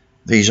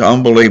these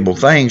unbelievable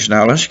things.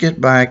 Now let's get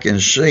back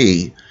and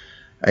see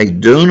a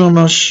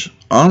dunamis,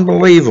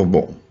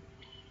 unbelievable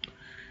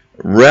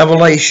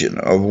revelation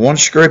of one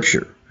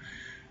Scripture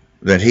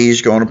that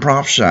he's going to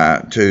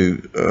prophesy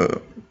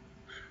to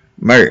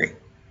Mary.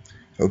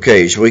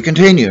 Okay, so we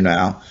continue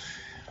now.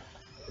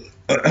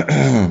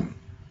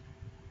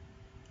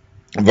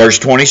 Verse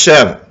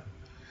 27.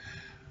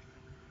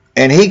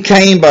 And he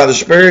came by the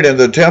Spirit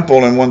into the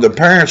temple, and when the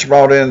parents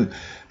brought in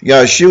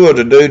Yeshua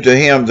to do to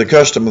him the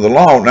custom of the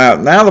law.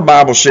 Now the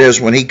Bible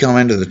says when he come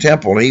into the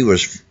temple, he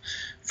was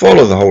full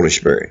of the Holy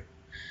Spirit.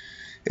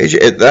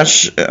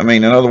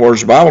 In other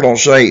words, the Bible don't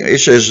say, it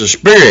says the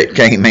Spirit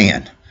came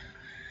in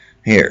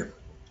here.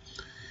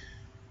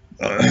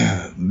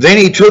 Then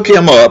he took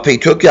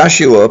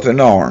Yeshua up in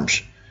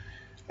arms,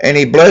 and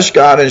he blessed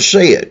God and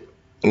said,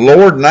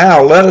 Lord,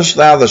 now lettest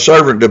thou the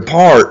servant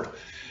depart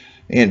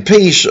in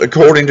peace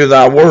according to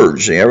thy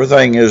words. See,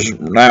 everything is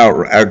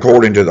now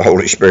according to the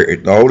Holy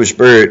Spirit. The Holy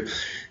Spirit,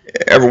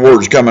 every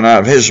word's coming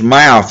out of his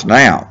mouth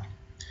now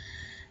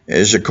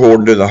is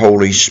according to the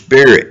Holy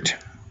Spirit.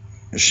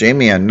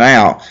 Simeon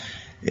now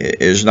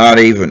is not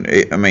even,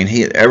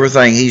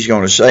 everything he's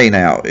going to say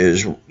now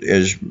is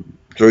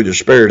through the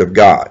Spirit of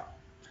God.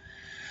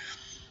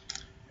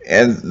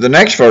 And the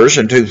next verse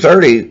in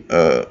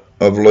 2:30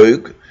 of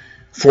Luke,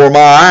 for my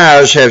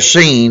eyes have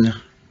seen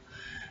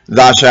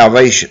thy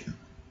salvation.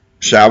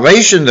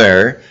 Salvation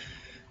there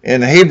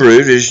in the Hebrew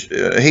is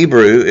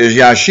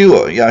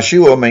Yeshua.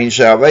 Yeshua means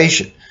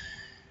salvation.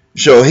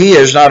 So he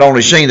has not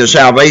only seen the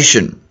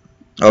salvation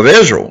of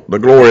Israel, the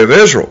glory of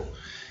Israel,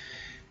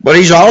 but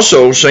he's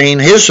also seen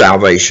his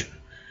salvation.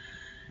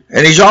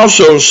 And he's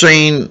also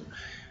seen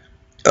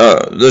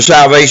the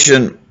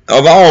salvation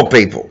of all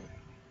people,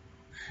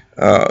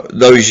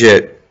 those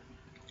that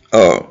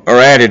are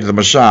added to the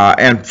Messiah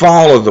and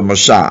follow the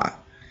Messiah.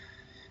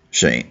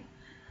 See?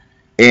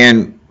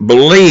 And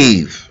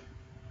believe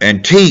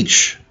and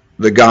teach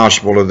the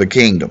gospel of the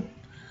kingdom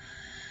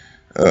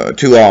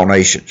to all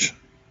nations.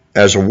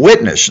 As a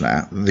witness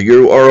now,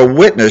 you are a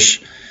witness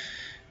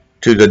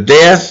to the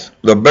death,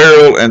 the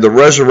burial, and the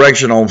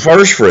resurrection on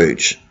first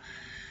fruits.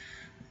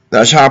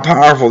 That's how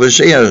powerful this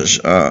is.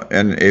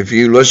 And if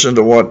you listen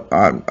to what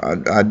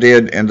I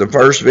did in the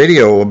first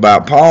video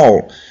about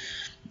Paul,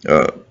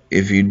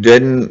 if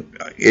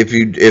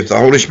the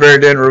Holy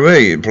Spirit didn't reveal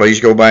you, please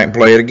go back and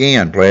play it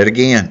again,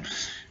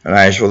 and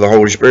ask for the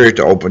Holy Spirit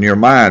to open your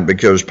mind,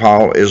 because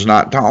Paul is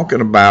not talking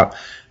about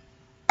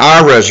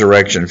our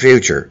resurrection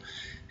future.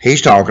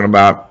 He's talking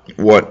about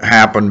what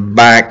happened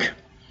back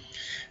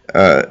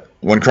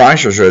when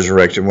Christ was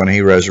resurrected, when he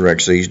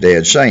resurrects these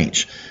dead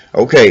saints.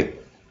 Okay,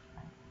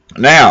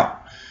 now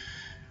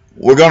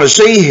we're going to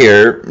see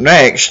here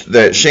next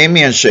that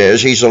Simeon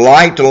says he's a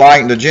light to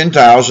lighten the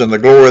Gentiles and the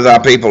glory of thy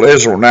people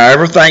Israel. Now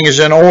everything is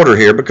in order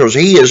here because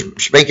he is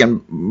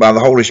speaking by the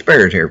Holy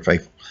Spirit here,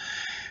 people.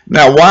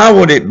 Now why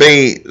would it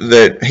be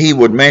that he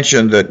would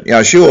mention that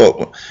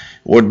Yeshua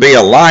would be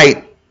a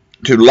light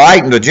to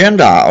lighten the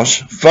Gentiles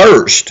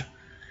first,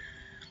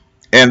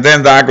 and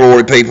then thy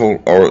glory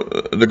people, or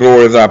the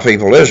glory of thy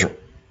people Israel?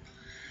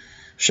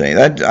 See,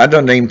 that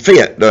doesn't even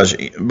fit, does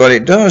it? But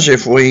it does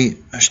if we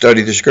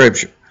study the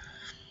Scripture.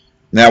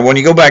 Now, when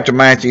you go back to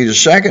Matthew, the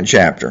 2nd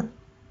chapter,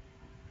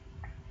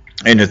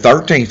 in the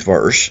 13th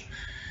verse,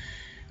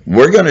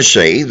 we're going to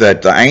see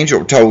that the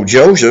angel told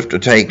Joseph to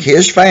take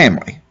his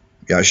family,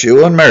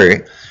 Yeshua and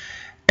Mary,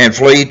 and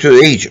flee to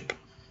Egypt.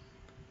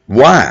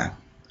 Why?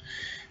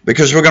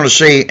 Because we're going to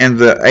see in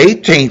the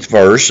 18th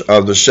verse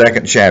of the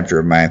 2nd chapter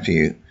of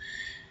Matthew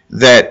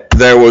that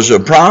there was a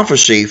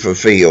prophecy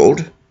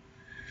fulfilled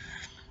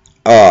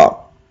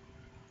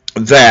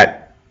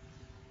that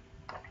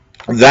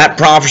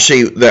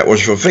prophecy that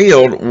was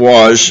fulfilled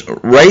was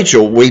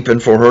Rachel weeping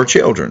for her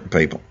children,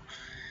 people.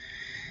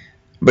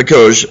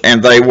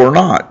 And they were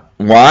not.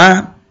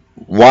 Why?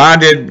 Why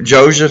did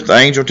the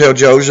angel tell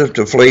Joseph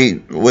to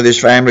flee with his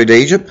family to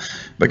Egypt?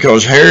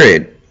 Because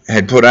Herod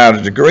had put out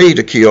a decree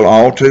to kill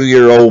all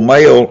 2-year-old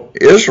male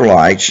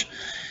Israelites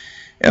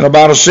in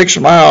about a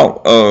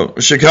 6-mile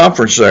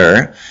circumference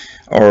there,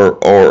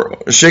 or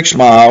 6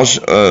 miles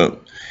of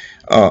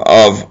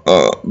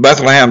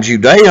Bethlehem,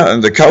 Judea,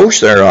 and the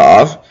coast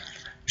thereof,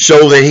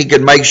 so that he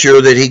could make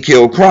sure that he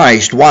killed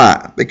Christ.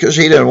 Why? Because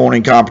he didn't want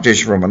any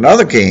competition from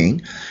another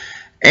king,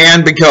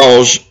 and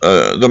because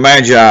the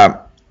Magi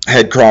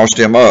had crossed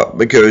him up,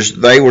 because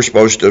they were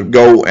supposed to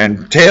go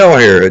and tell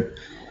Herod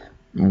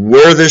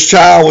where this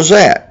child was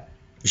at,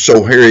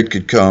 so Herod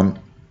could come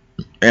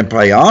and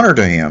pay honor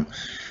to him.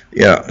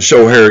 Yeah,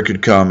 so Herod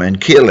could come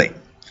and kill him.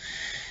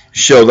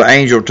 So the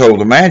angel told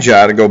the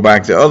Magi to go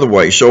back the other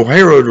way. So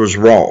Herod was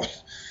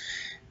wroth.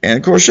 And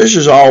of course, this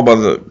is all by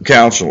the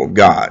counsel of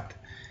God.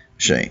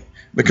 See,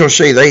 because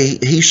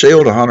he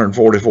sealed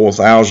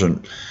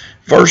 144,000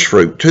 first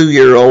fruit,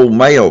 2-year-old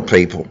male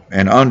people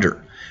and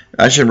under.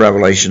 That's in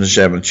Revelation, the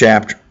 7th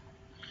chapter.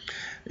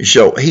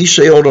 So he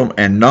sealed them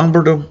and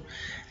numbered them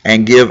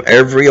and give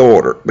every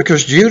order,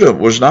 because Judah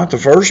was not the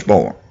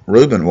firstborn.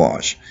 Reuben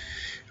was.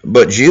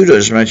 But Judah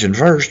is mentioned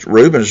first,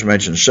 Reuben is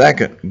mentioned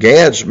second,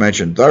 Gad's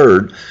mentioned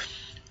third,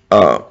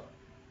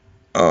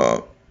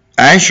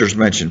 Asher's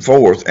mentioned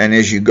fourth, and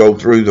as you go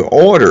through the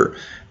order,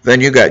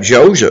 then you got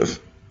Joseph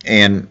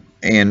and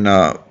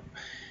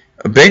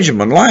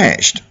Benjamin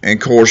last.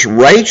 And of course,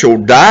 Rachel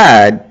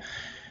died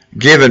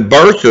giving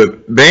birth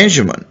to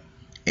Benjamin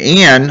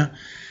in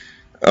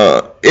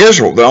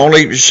Israel, the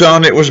only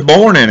son that was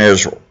born in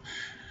Israel.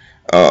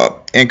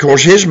 And of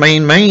course, his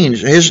name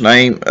means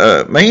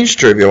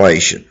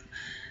tribulation.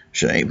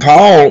 See,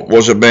 Paul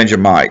was a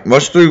Benjamite.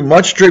 Through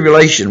much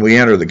tribulation we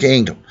enter the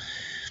kingdom.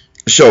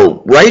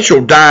 So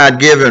Rachel died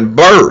giving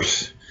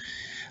birth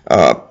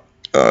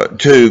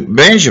to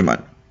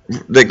Benjamin,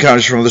 that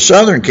comes from the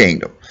southern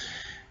kingdom.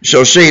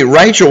 So see,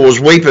 Rachel was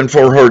weeping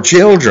for her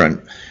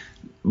children,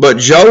 but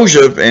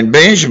Joseph and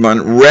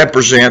Benjamin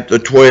represent the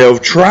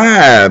 12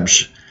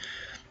 tribes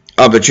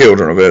of the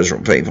children of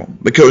Israel people,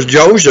 because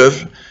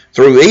Joseph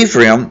through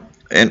Ephraim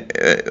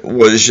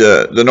was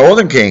the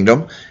northern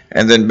kingdom,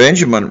 and then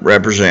Benjamin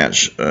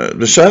represents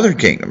the southern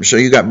kingdom. So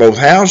you got both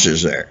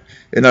houses there.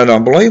 Isn't that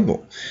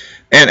unbelievable?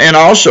 And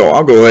also,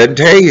 I'll go ahead and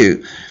tell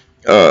you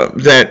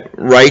that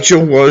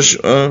Rachel was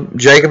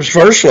Jacob's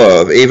first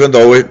love, even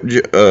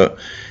though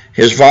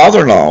his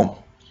father-in-law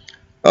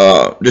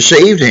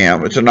deceived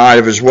him at the night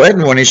of his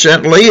wedding when he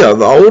sent Leah,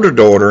 the older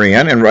daughter,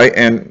 in,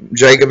 and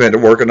Jacob had to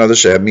work another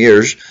 7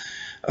 years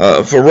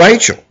for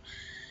Rachel.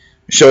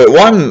 So it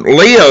wasn't,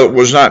 Leah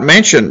was not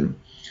mentioned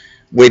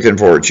weeping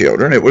for her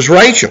children, it was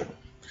Rachel.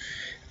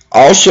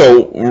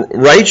 Also,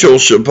 Rachel,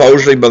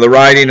 supposedly by the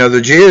writing of the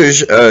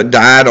Jews,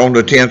 died on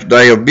the 10th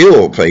day of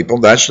Bule, people.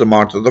 That's the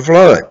month of the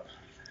flood.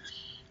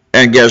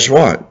 And guess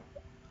what?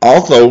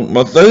 Although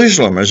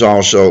Methuselah is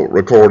also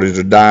recorded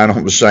to die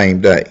on the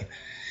same day.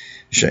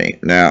 See,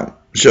 now,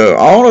 so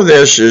all of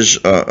this is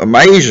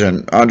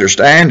amazing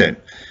understanding,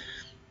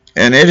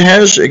 and it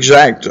has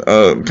exact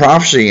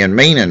prophecy and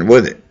meaning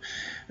with it.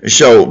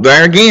 So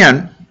there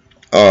again,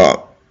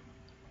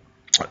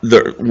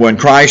 when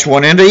Christ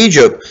went into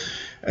Egypt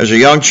as a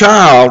young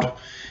child,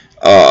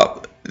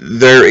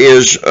 there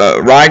is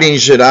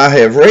writings that I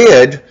have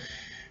read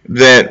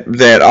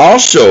that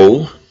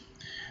also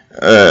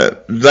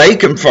they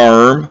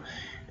confirm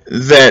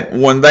that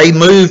when they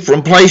moved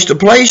from place to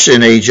place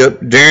in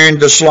Egypt during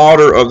the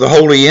slaughter of the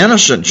holy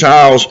innocent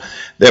childs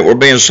that were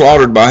being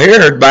slaughtered by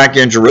Herod back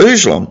in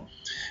Jerusalem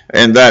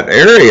and that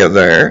area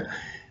there,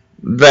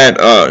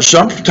 that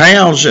some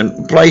towns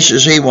and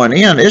places he went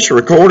in, it's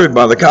recorded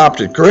by the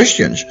Coptic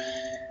Christians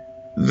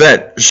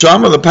that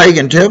some of the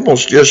pagan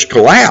temples just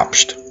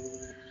collapsed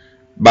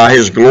by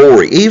his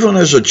glory, even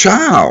as a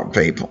child,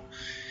 people.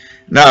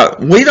 Now,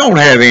 we don't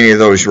have any of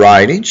those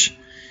writings,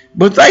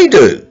 but they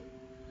do.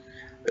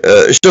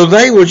 So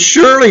they would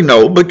surely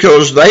know,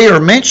 because they are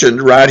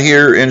mentioned right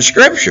here in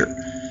Scripture.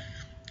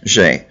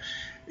 See?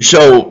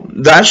 So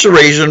that's the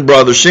reason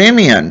Brother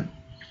Simeon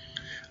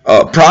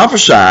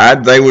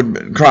prophesied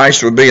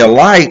Christ would be a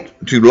light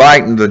to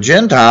lighten the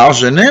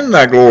Gentiles, and then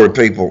the glory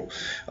people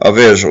of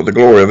Israel, the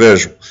glory of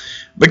Israel.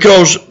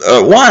 Because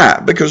why?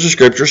 Because the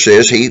Scripture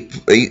says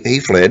he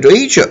fled to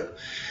Egypt.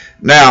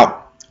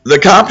 Now, the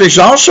Coptics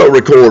also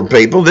record,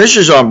 people, this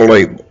is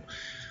unbelievable,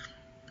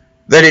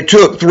 that it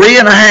took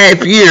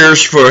 3.5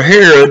 years for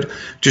Herod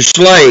to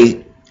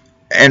slay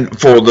and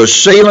for the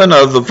sealing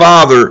of the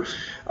father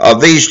of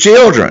these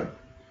children.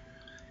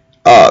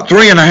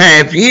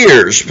 3.5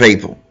 years,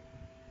 people.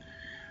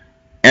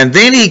 And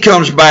then he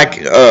comes back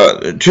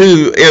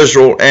to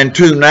Israel and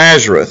to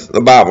Nazareth,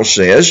 the Bible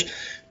says,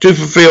 to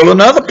fulfill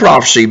another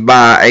prophecy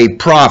by a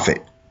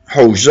prophet,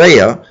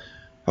 Hosea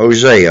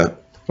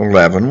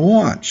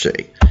 11:1.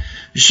 See,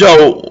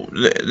 so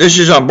this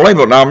is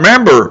unbelievable. Now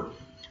remember,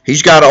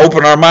 he's got to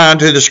open our mind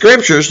to the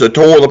Scriptures, the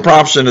Torah, the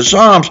prophets, and the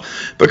Psalms,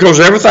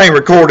 because everything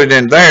recorded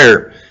in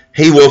there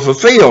he will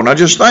fulfill. Now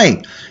just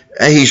think,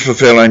 he's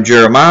fulfilling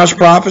Jeremiah's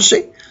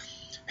prophecy,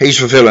 he's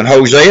fulfilling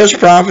Hosea's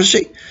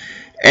prophecy,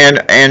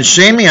 and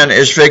Simeon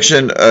is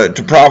fixing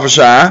to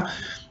prophesy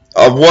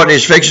of what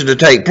is fixing to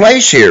take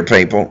place here,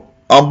 people.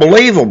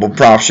 Unbelievable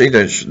prophecy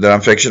that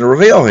I'm fixing to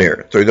reveal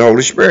here through the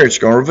Holy Spirit. It's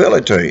going to reveal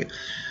it to you.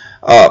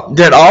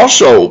 That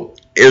also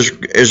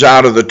is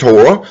out of the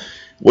Torah,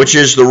 which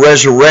is the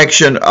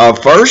resurrection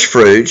of first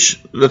fruits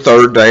the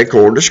third day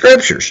according to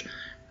Scriptures.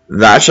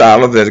 That's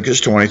out of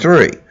Leviticus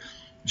 23.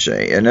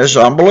 See, and it's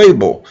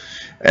unbelievable.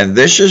 And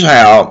this is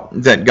how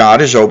that God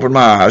has opened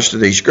my eyes to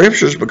these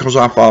Scriptures, because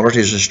I followed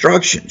His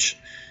instructions.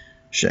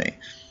 See,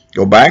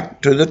 go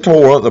back to the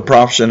Torah, the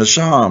prophets, and the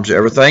Psalms.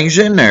 Everything's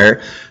in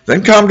there.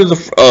 Then come to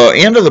the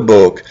end of the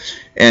book,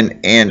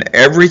 and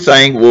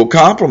everything will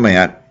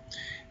complement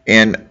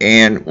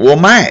and will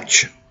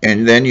match.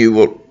 And then you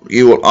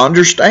will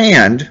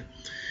understand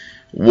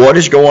what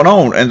is going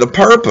on and the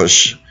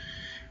purpose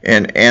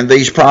and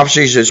these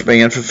prophecies that's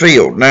being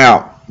fulfilled.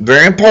 Now,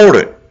 very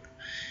important.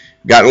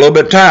 Got a little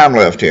bit of time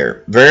left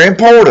here. Very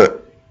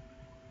important.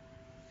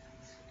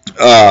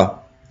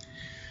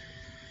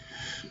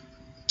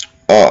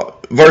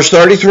 Verse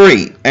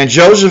 33, and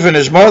Joseph and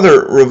his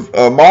mother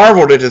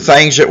marveled at the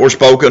things that were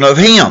spoken of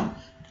him,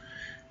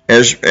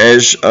 as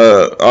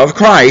of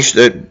Christ,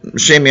 that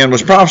Simeon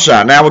was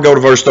prophesying. Now we'll go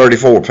to verse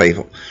 34,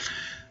 people.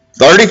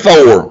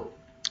 34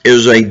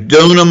 is a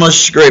dunamis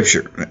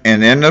scripture,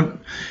 and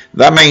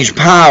that means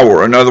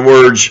power. In other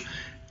words,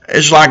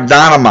 it's like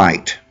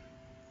dynamite.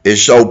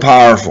 It's so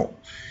powerful.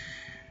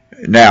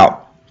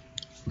 Now,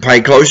 pay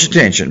close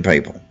attention,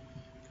 people,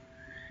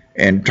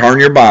 and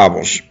turn your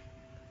Bibles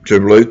to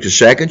Luke, the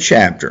 2nd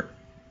chapter,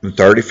 the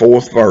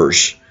 34th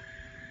verse,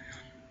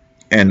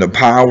 and the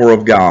power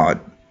of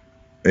God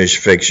is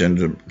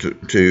fixing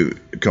to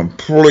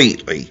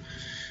completely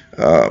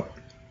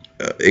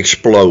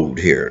explode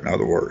here, in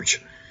other words.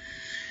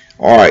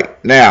 All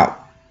right, now,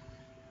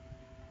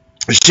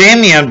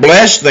 Simeon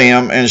blessed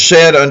them and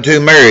said unto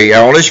Mary,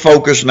 all his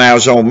focus now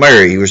is on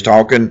Mary. He was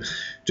talking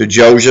to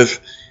Joseph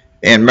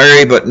and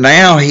Mary, but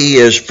now he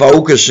is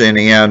focusing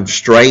in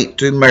straight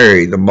to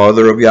Mary, the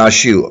mother of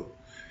Yeshua,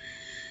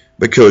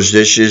 because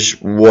this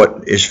is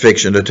what is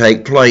fixing to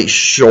take place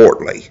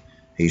shortly.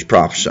 He's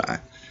prophesying.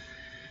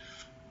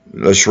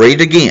 Let's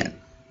read again.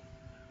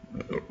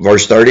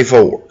 Verse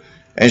 34.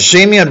 And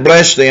Simeon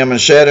blessed them and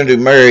said unto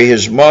Mary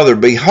his mother,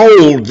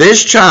 behold,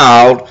 this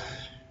child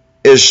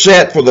is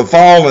set for the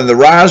fall and the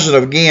rising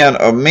again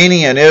of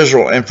many in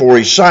Israel, and for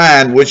a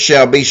sign which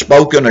shall be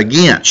spoken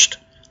against.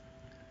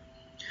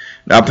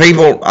 Now,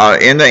 people,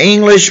 in the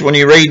English, when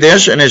you read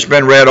this, and it's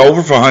been read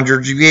over for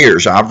hundreds of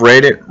years, I've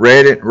read it,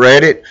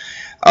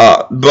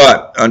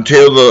 but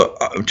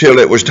until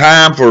it was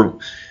time for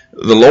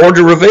the Lord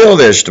to reveal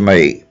this to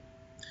me,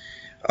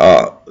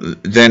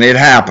 then it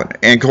happened.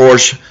 And of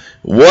course,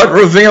 what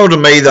revealed to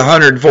me the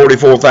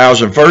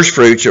 144,000 first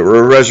fruits that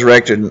were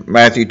resurrected in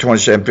Matthew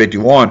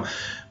 27:51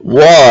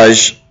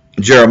 was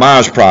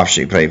Jeremiah's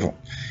prophecy, people.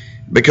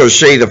 Because,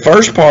 see, the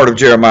first part of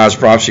Jeremiah's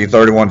prophecy,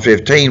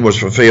 31:15, was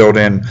fulfilled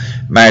in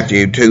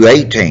Matthew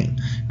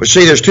 2:18. But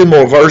see, there's two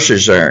more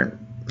verses there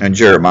in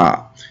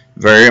Jeremiah.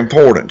 Very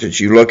important that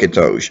you look at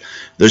those.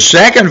 The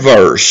second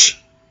verse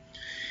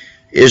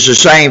is the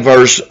same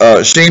verse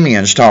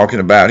Simeon's talking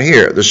about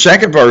here. The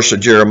second verse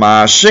of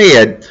Jeremiah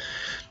said,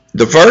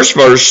 the first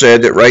verse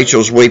said that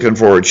Rachel's weeping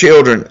for her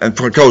children, and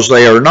because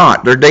they are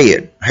not, they're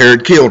dead.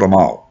 Herod killed them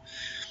all.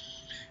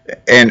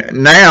 And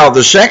now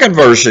the second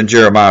verse in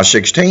Jeremiah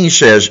 16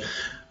 says,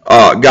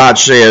 God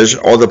says,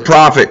 or the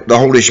prophet, the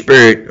Holy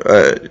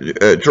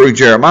Spirit through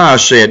Jeremiah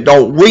said,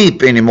 don't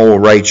weep anymore,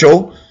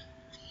 Rachel,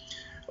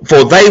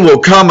 for they will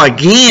come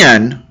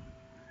again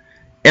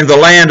in the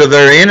land of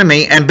their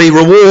enemy and be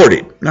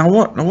rewarded. Now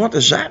what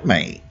does that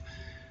mean?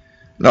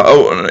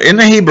 Now, in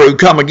the Hebrew,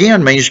 come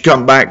again means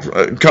come back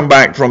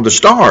from the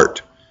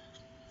start.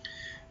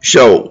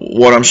 So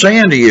what I'm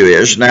saying to you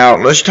is, now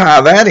let's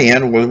tie that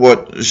in with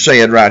what's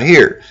said right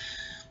here.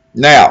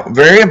 Now,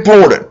 very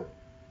important.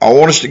 I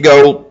want us to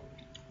go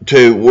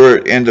to, we're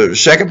in the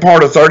second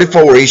part of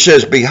 34. He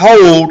says,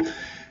 behold,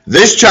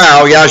 this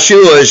child,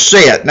 Yeshua, is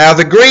set. Now,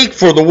 the Greek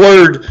for the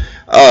word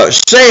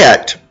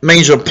set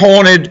means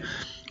appointed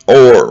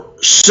or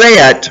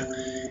set.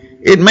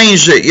 It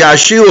means that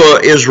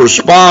Yeshua is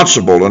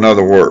responsible, in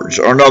other words.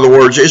 Or in other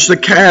words, it's the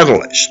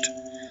catalyst.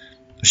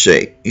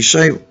 See, you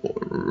say,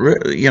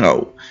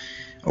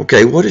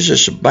 okay, what is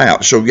this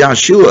about? So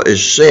Yeshua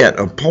is set,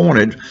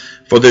 appointed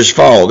for this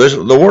fall.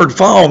 The word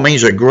fall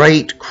means a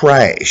great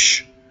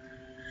crash.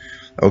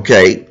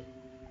 Okay,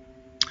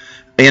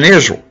 in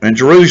Israel, in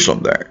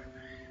Jerusalem there.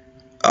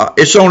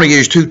 It's only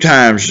used 2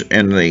 times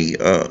in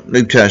the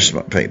New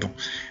Testament, people.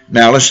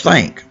 Now let's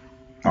think.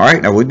 All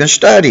right, now we've been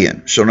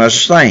studying, so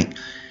let's think.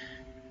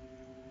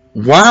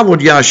 Why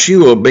would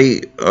Yeshua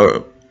be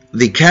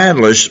the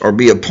catalyst or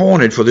be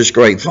appointed for this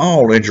great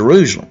fall in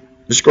Jerusalem,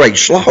 this great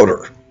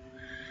slaughter?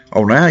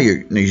 Oh, now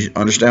you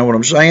understand what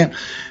I'm saying?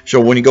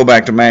 So when you go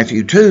back to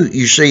Matthew 2,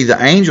 you see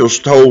the angels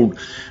told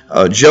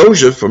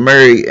Joseph for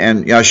Mary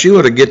and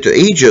Yeshua to get to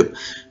Egypt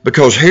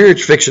because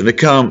Herod's fixing to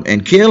come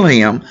and kill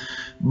him.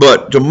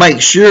 But to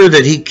make sure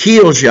that he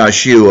kills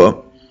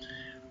Yeshua,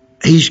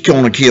 he's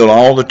going to kill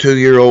all the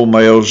 2-year-old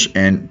males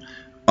and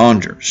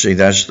under. See,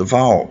 that's the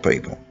fall,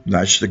 people.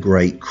 That's the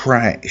great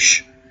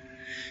crash.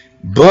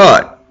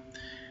 But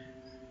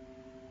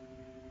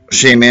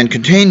Simeon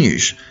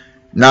continues.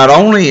 Not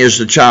only is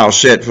the child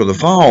set for the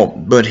fall,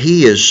 but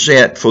he is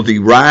set for the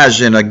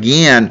rising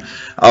again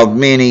of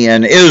many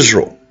in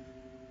Israel.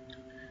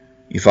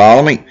 You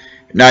follow me?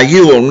 Now,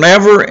 you will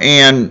never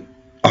in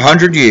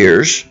 100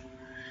 years,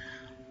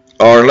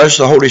 or unless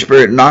the Holy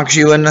Spirit knocks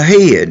you in the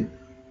head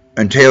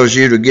and tells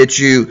you to get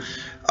you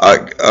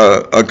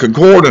a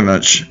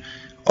concordance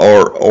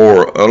or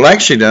a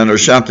lexicon or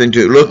something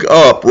to look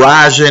up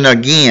rising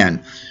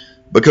again.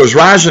 Because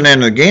rising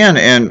again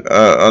and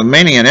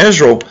many in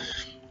Israel,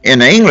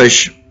 in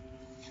English,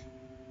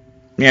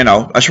 you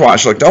know, that's why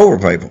it's looked over,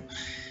 people.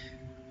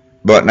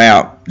 But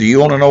now, do you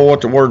want to know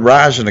what the word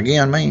rising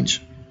again means?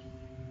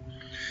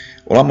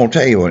 Well, I'm going to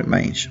tell you what it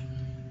means.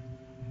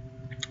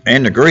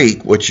 In the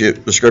Greek, which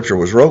the scripture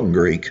was wrote in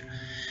Greek,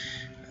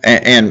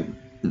 and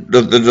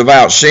the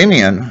devout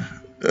Simeon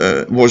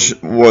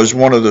was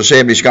one of the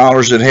 70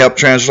 scholars that helped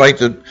translate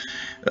the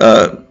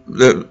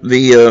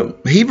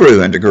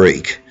Hebrew into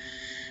Greek.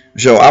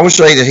 So I would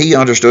say that he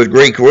understood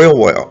Greek real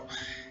well.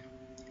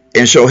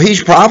 And so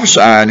he's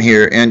prophesying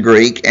here in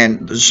Greek.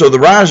 And so the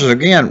rising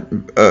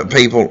again,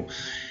 people,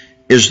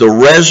 is the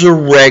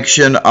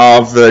resurrection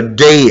of the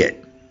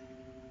dead.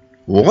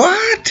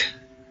 What?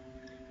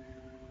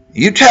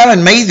 You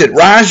telling me that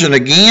rising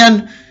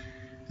again,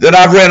 that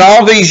I've read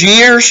all these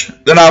years,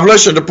 that I've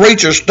listened to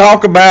preachers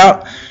talk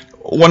about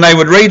when they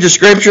would read the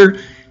scripture,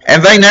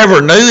 and they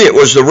never knew it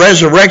was the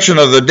resurrection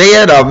of the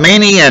dead of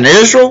many in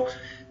Israel?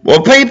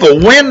 Well, people,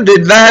 when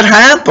did that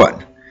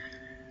happen?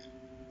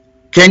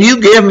 Can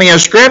you give me a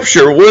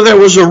scripture where there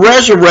was a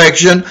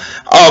resurrection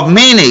of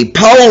many,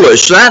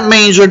 polis? That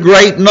means a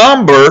great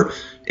number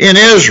in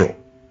Israel.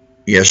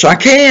 Yes, I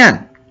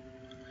can.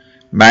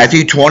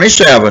 Matthew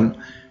 27,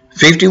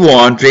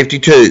 51,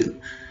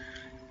 52.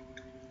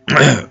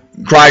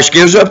 Christ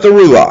gives up the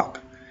Ruach.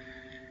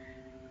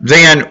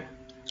 Then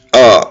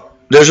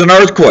there's an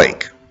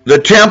earthquake. The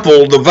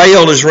temple, the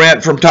veil is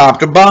rent from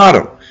top to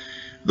bottom.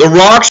 The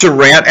rocks are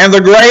rent and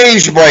the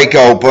graves break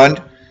open.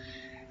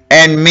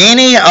 And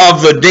many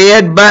of the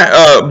dead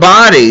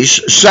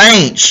bodies,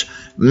 saints,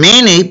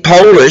 many,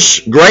 polis,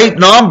 great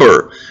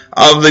number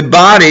of the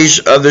bodies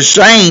of the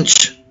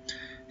saints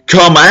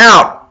come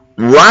out,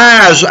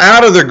 rise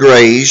out of the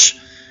graves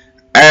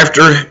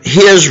after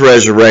his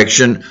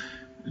resurrection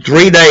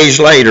 3 days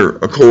later,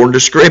 according to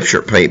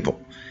Scripture, people.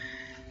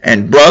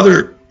 And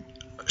Brother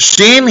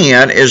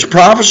Simeon is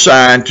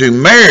prophesying to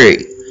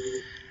Mary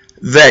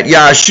that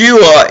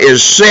Yeshua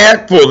is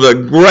set for the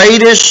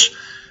greatest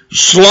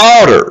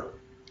slaughter,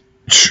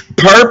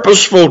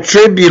 purposeful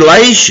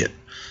tribulation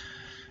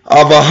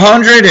of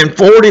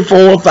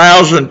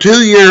 144,000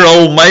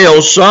 2-year-old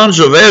male sons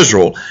of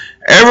Israel,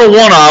 every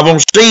one of them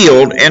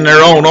sealed in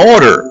their own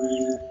order.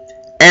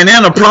 And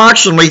then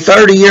approximately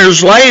 30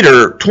 years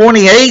later,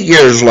 28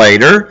 years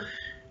later,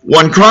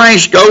 when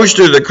Christ goes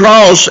to the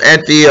cross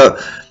at the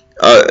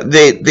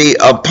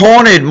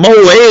appointed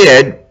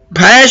Moed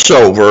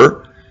Passover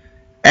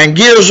and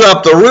gives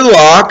up the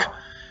Ruach,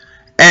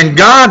 and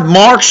God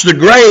marks the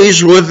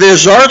graves with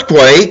this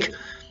earthquake,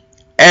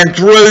 and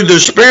through the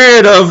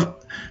Spirit of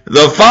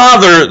the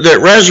Father that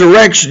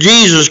resurrects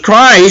Jesus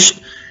Christ,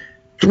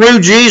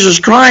 through Jesus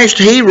Christ,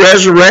 he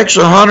resurrects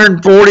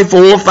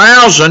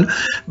 144,000,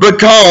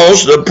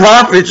 because the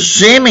prophet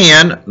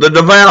Simeon, the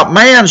devout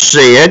man,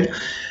 said,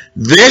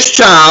 this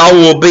child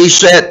will be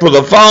set for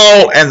the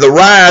fall and the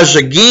rise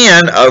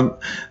again of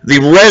the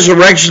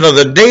resurrection of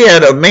the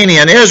dead of many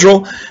in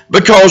Israel,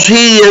 because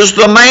he is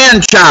the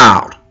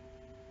man-child.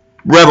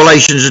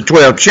 Revelations, the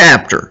 12th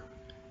chapter.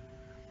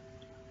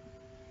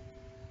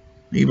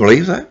 Do you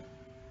believe that?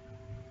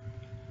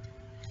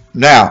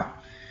 Now,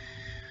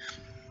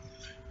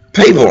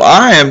 people,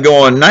 I am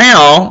going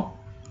now,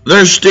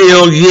 there's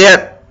still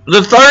yet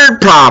the third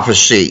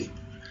prophecy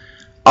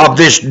of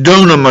this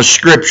dunamis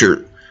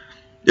scripture.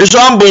 This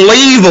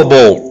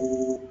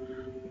unbelievable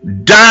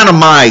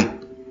dynamite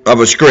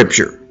of a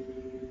scripture.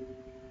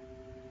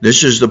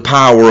 This is the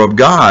power of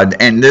God,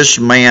 and this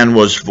man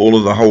was full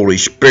of the Holy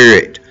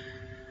Spirit.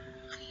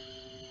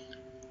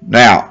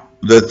 Now,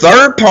 the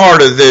third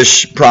part of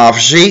this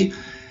prophecy,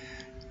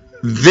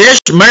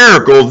 this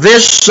miracle,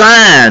 this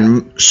sign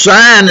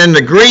in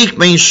the Greek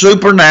means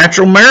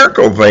supernatural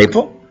miracle,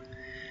 people.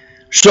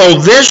 So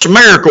this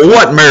miracle,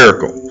 what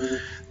miracle?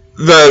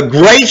 The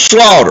great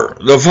slaughter,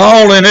 the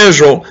fall in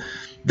Israel,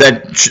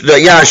 that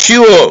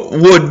Yeshua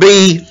would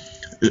be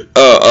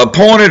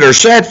appointed or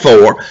set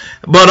for,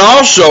 but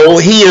also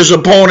he is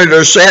appointed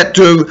or set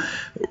to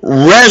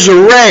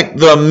resurrect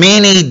the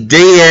many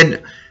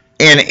dead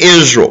in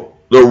Israel.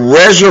 The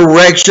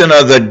resurrection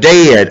of the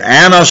dead,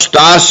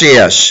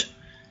 Anastasius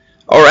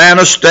or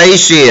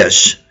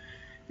Anastasius.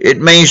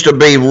 It means to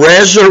be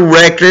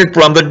resurrected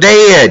from the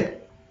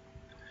dead.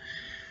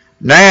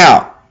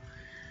 Now,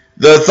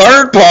 the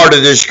third part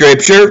of the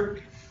scripture,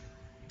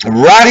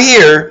 right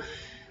here,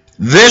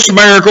 this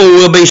miracle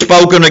will be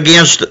spoken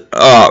against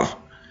of.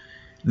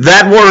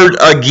 That word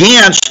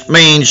against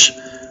means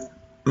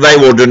they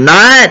will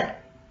deny it,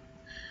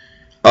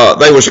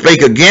 they will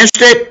speak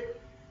against it,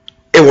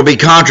 it will be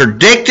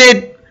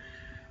contradicted.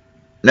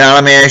 Now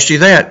let me ask you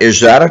that,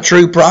 is that a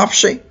true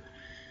prophecy?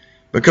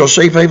 Because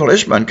see people,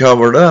 it's been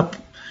covered up.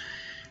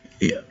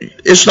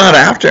 It's not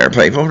out there,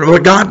 people,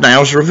 but God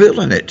now is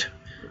revealing it.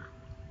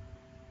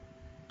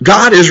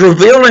 God is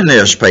revealing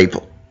this,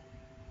 people.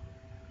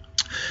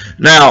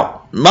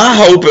 Now, my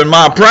hope and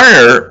my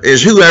prayer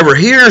is whoever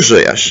hears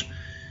this,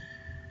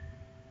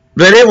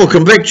 that it will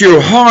convict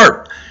your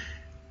heart,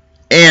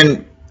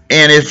 and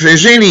if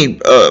there's any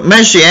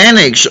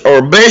messianics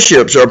or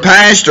bishops or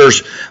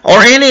pastors or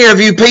any of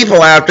you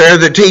people out there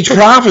that teach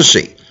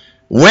prophecy,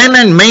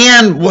 women,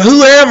 men,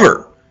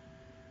 whoever,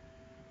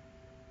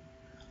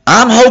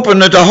 I'm hoping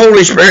that the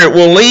Holy Spirit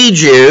will lead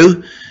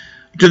you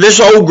to this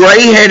old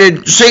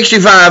gray-headed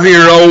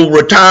 65-year-old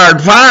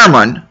retired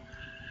fireman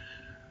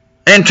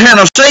in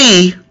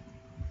Tennessee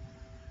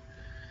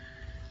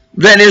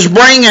that is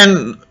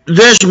bringing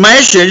this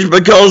message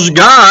because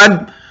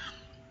God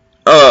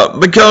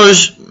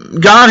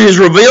has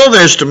revealed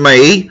this to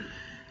me,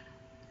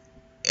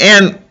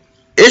 and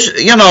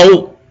it's, you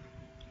know,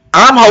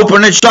 I'm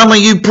hoping that some of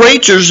you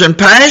preachers and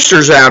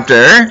pastors out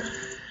there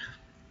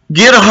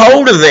get a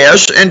hold of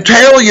this and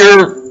tell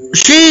your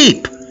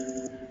sheep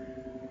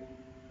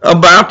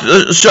about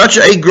such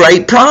a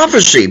great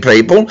prophecy,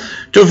 people,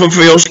 to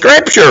fulfill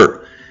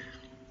Scripture.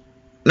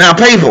 Now,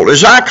 people,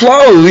 as I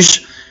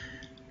close,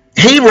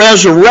 he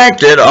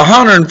resurrected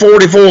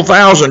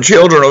 144,000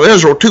 children of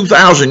Israel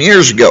 2,000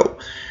 years ago.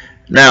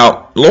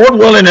 Now, Lord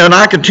willing, and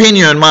I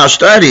continue in my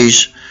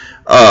studies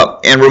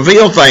and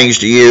reveal things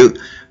to you,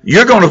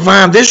 you're going to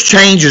find this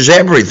changes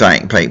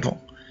everything, people.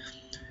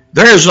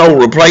 There is no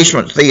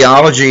replacement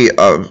theology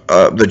of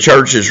the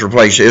church has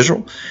replaced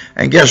Israel.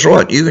 And guess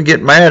what? You can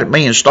get mad at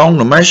me and stone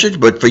the message,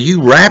 but for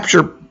you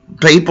rapture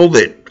people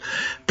that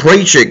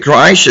preach that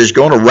Christ is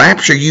going to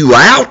rapture you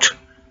out,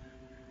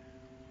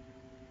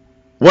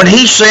 when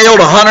he sealed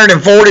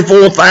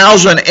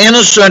 144,000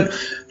 innocent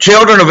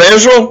children of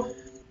Israel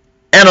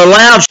and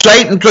allowed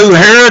Satan through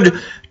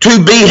Herod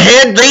to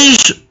behead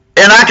these,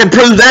 and I can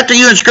prove that to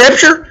you in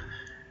Scripture,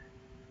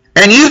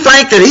 and you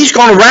think that he's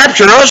going to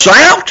rapture us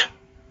out?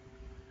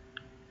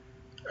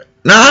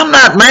 Now, I'm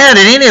not mad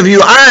at any of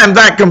you. I am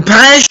that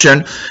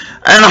compassion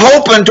and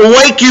hoping to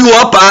wake you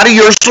up out of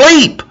your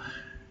sleep.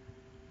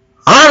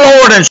 Our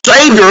Lord and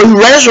Savior, who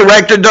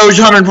resurrected those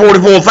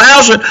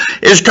 144,000,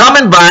 is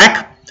coming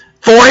back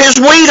for his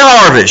wheat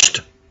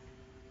harvest.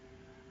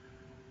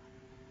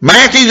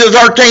 Matthew the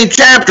 13th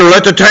chapter,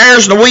 let the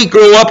tares and the wheat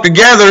grow up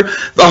together.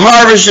 The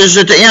harvest is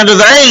at the end of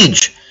the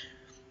age.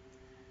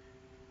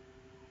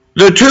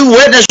 The two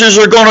witnesses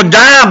are going to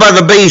die by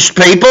the beast,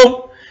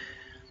 people.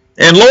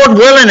 And Lord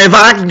willing, if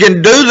I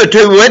can do the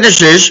two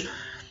witnesses,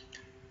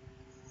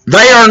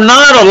 they are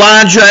not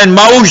Elijah and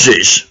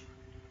Moses.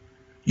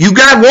 You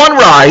got one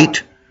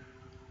right.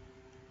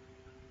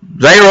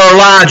 They are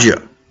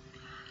Elijah.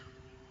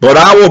 But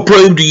I will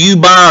prove to you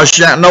by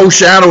no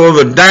shadow of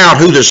a doubt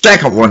who the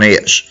second one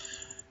is.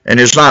 And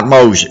it's not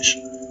Moses.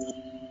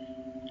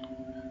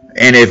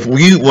 And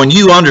when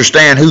you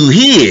understand who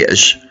he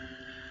is,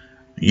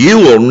 you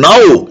will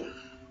know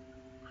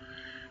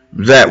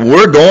that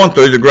we're going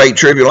through the Great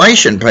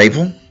Tribulation,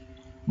 people.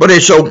 But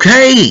it's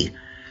okay.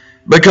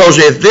 Because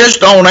if this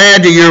don't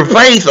add to your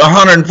faith,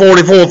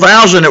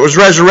 144,000 that was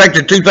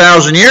resurrected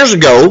 2,000 years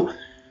ago,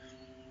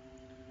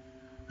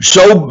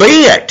 so be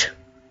it.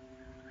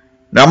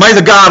 Now may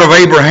the God of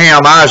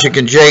Abraham, Isaac,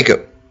 and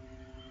Jacob,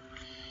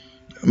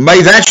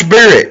 may that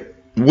Spirit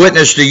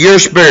witness to your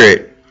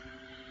spirit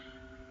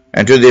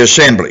and to the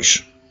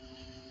assemblies.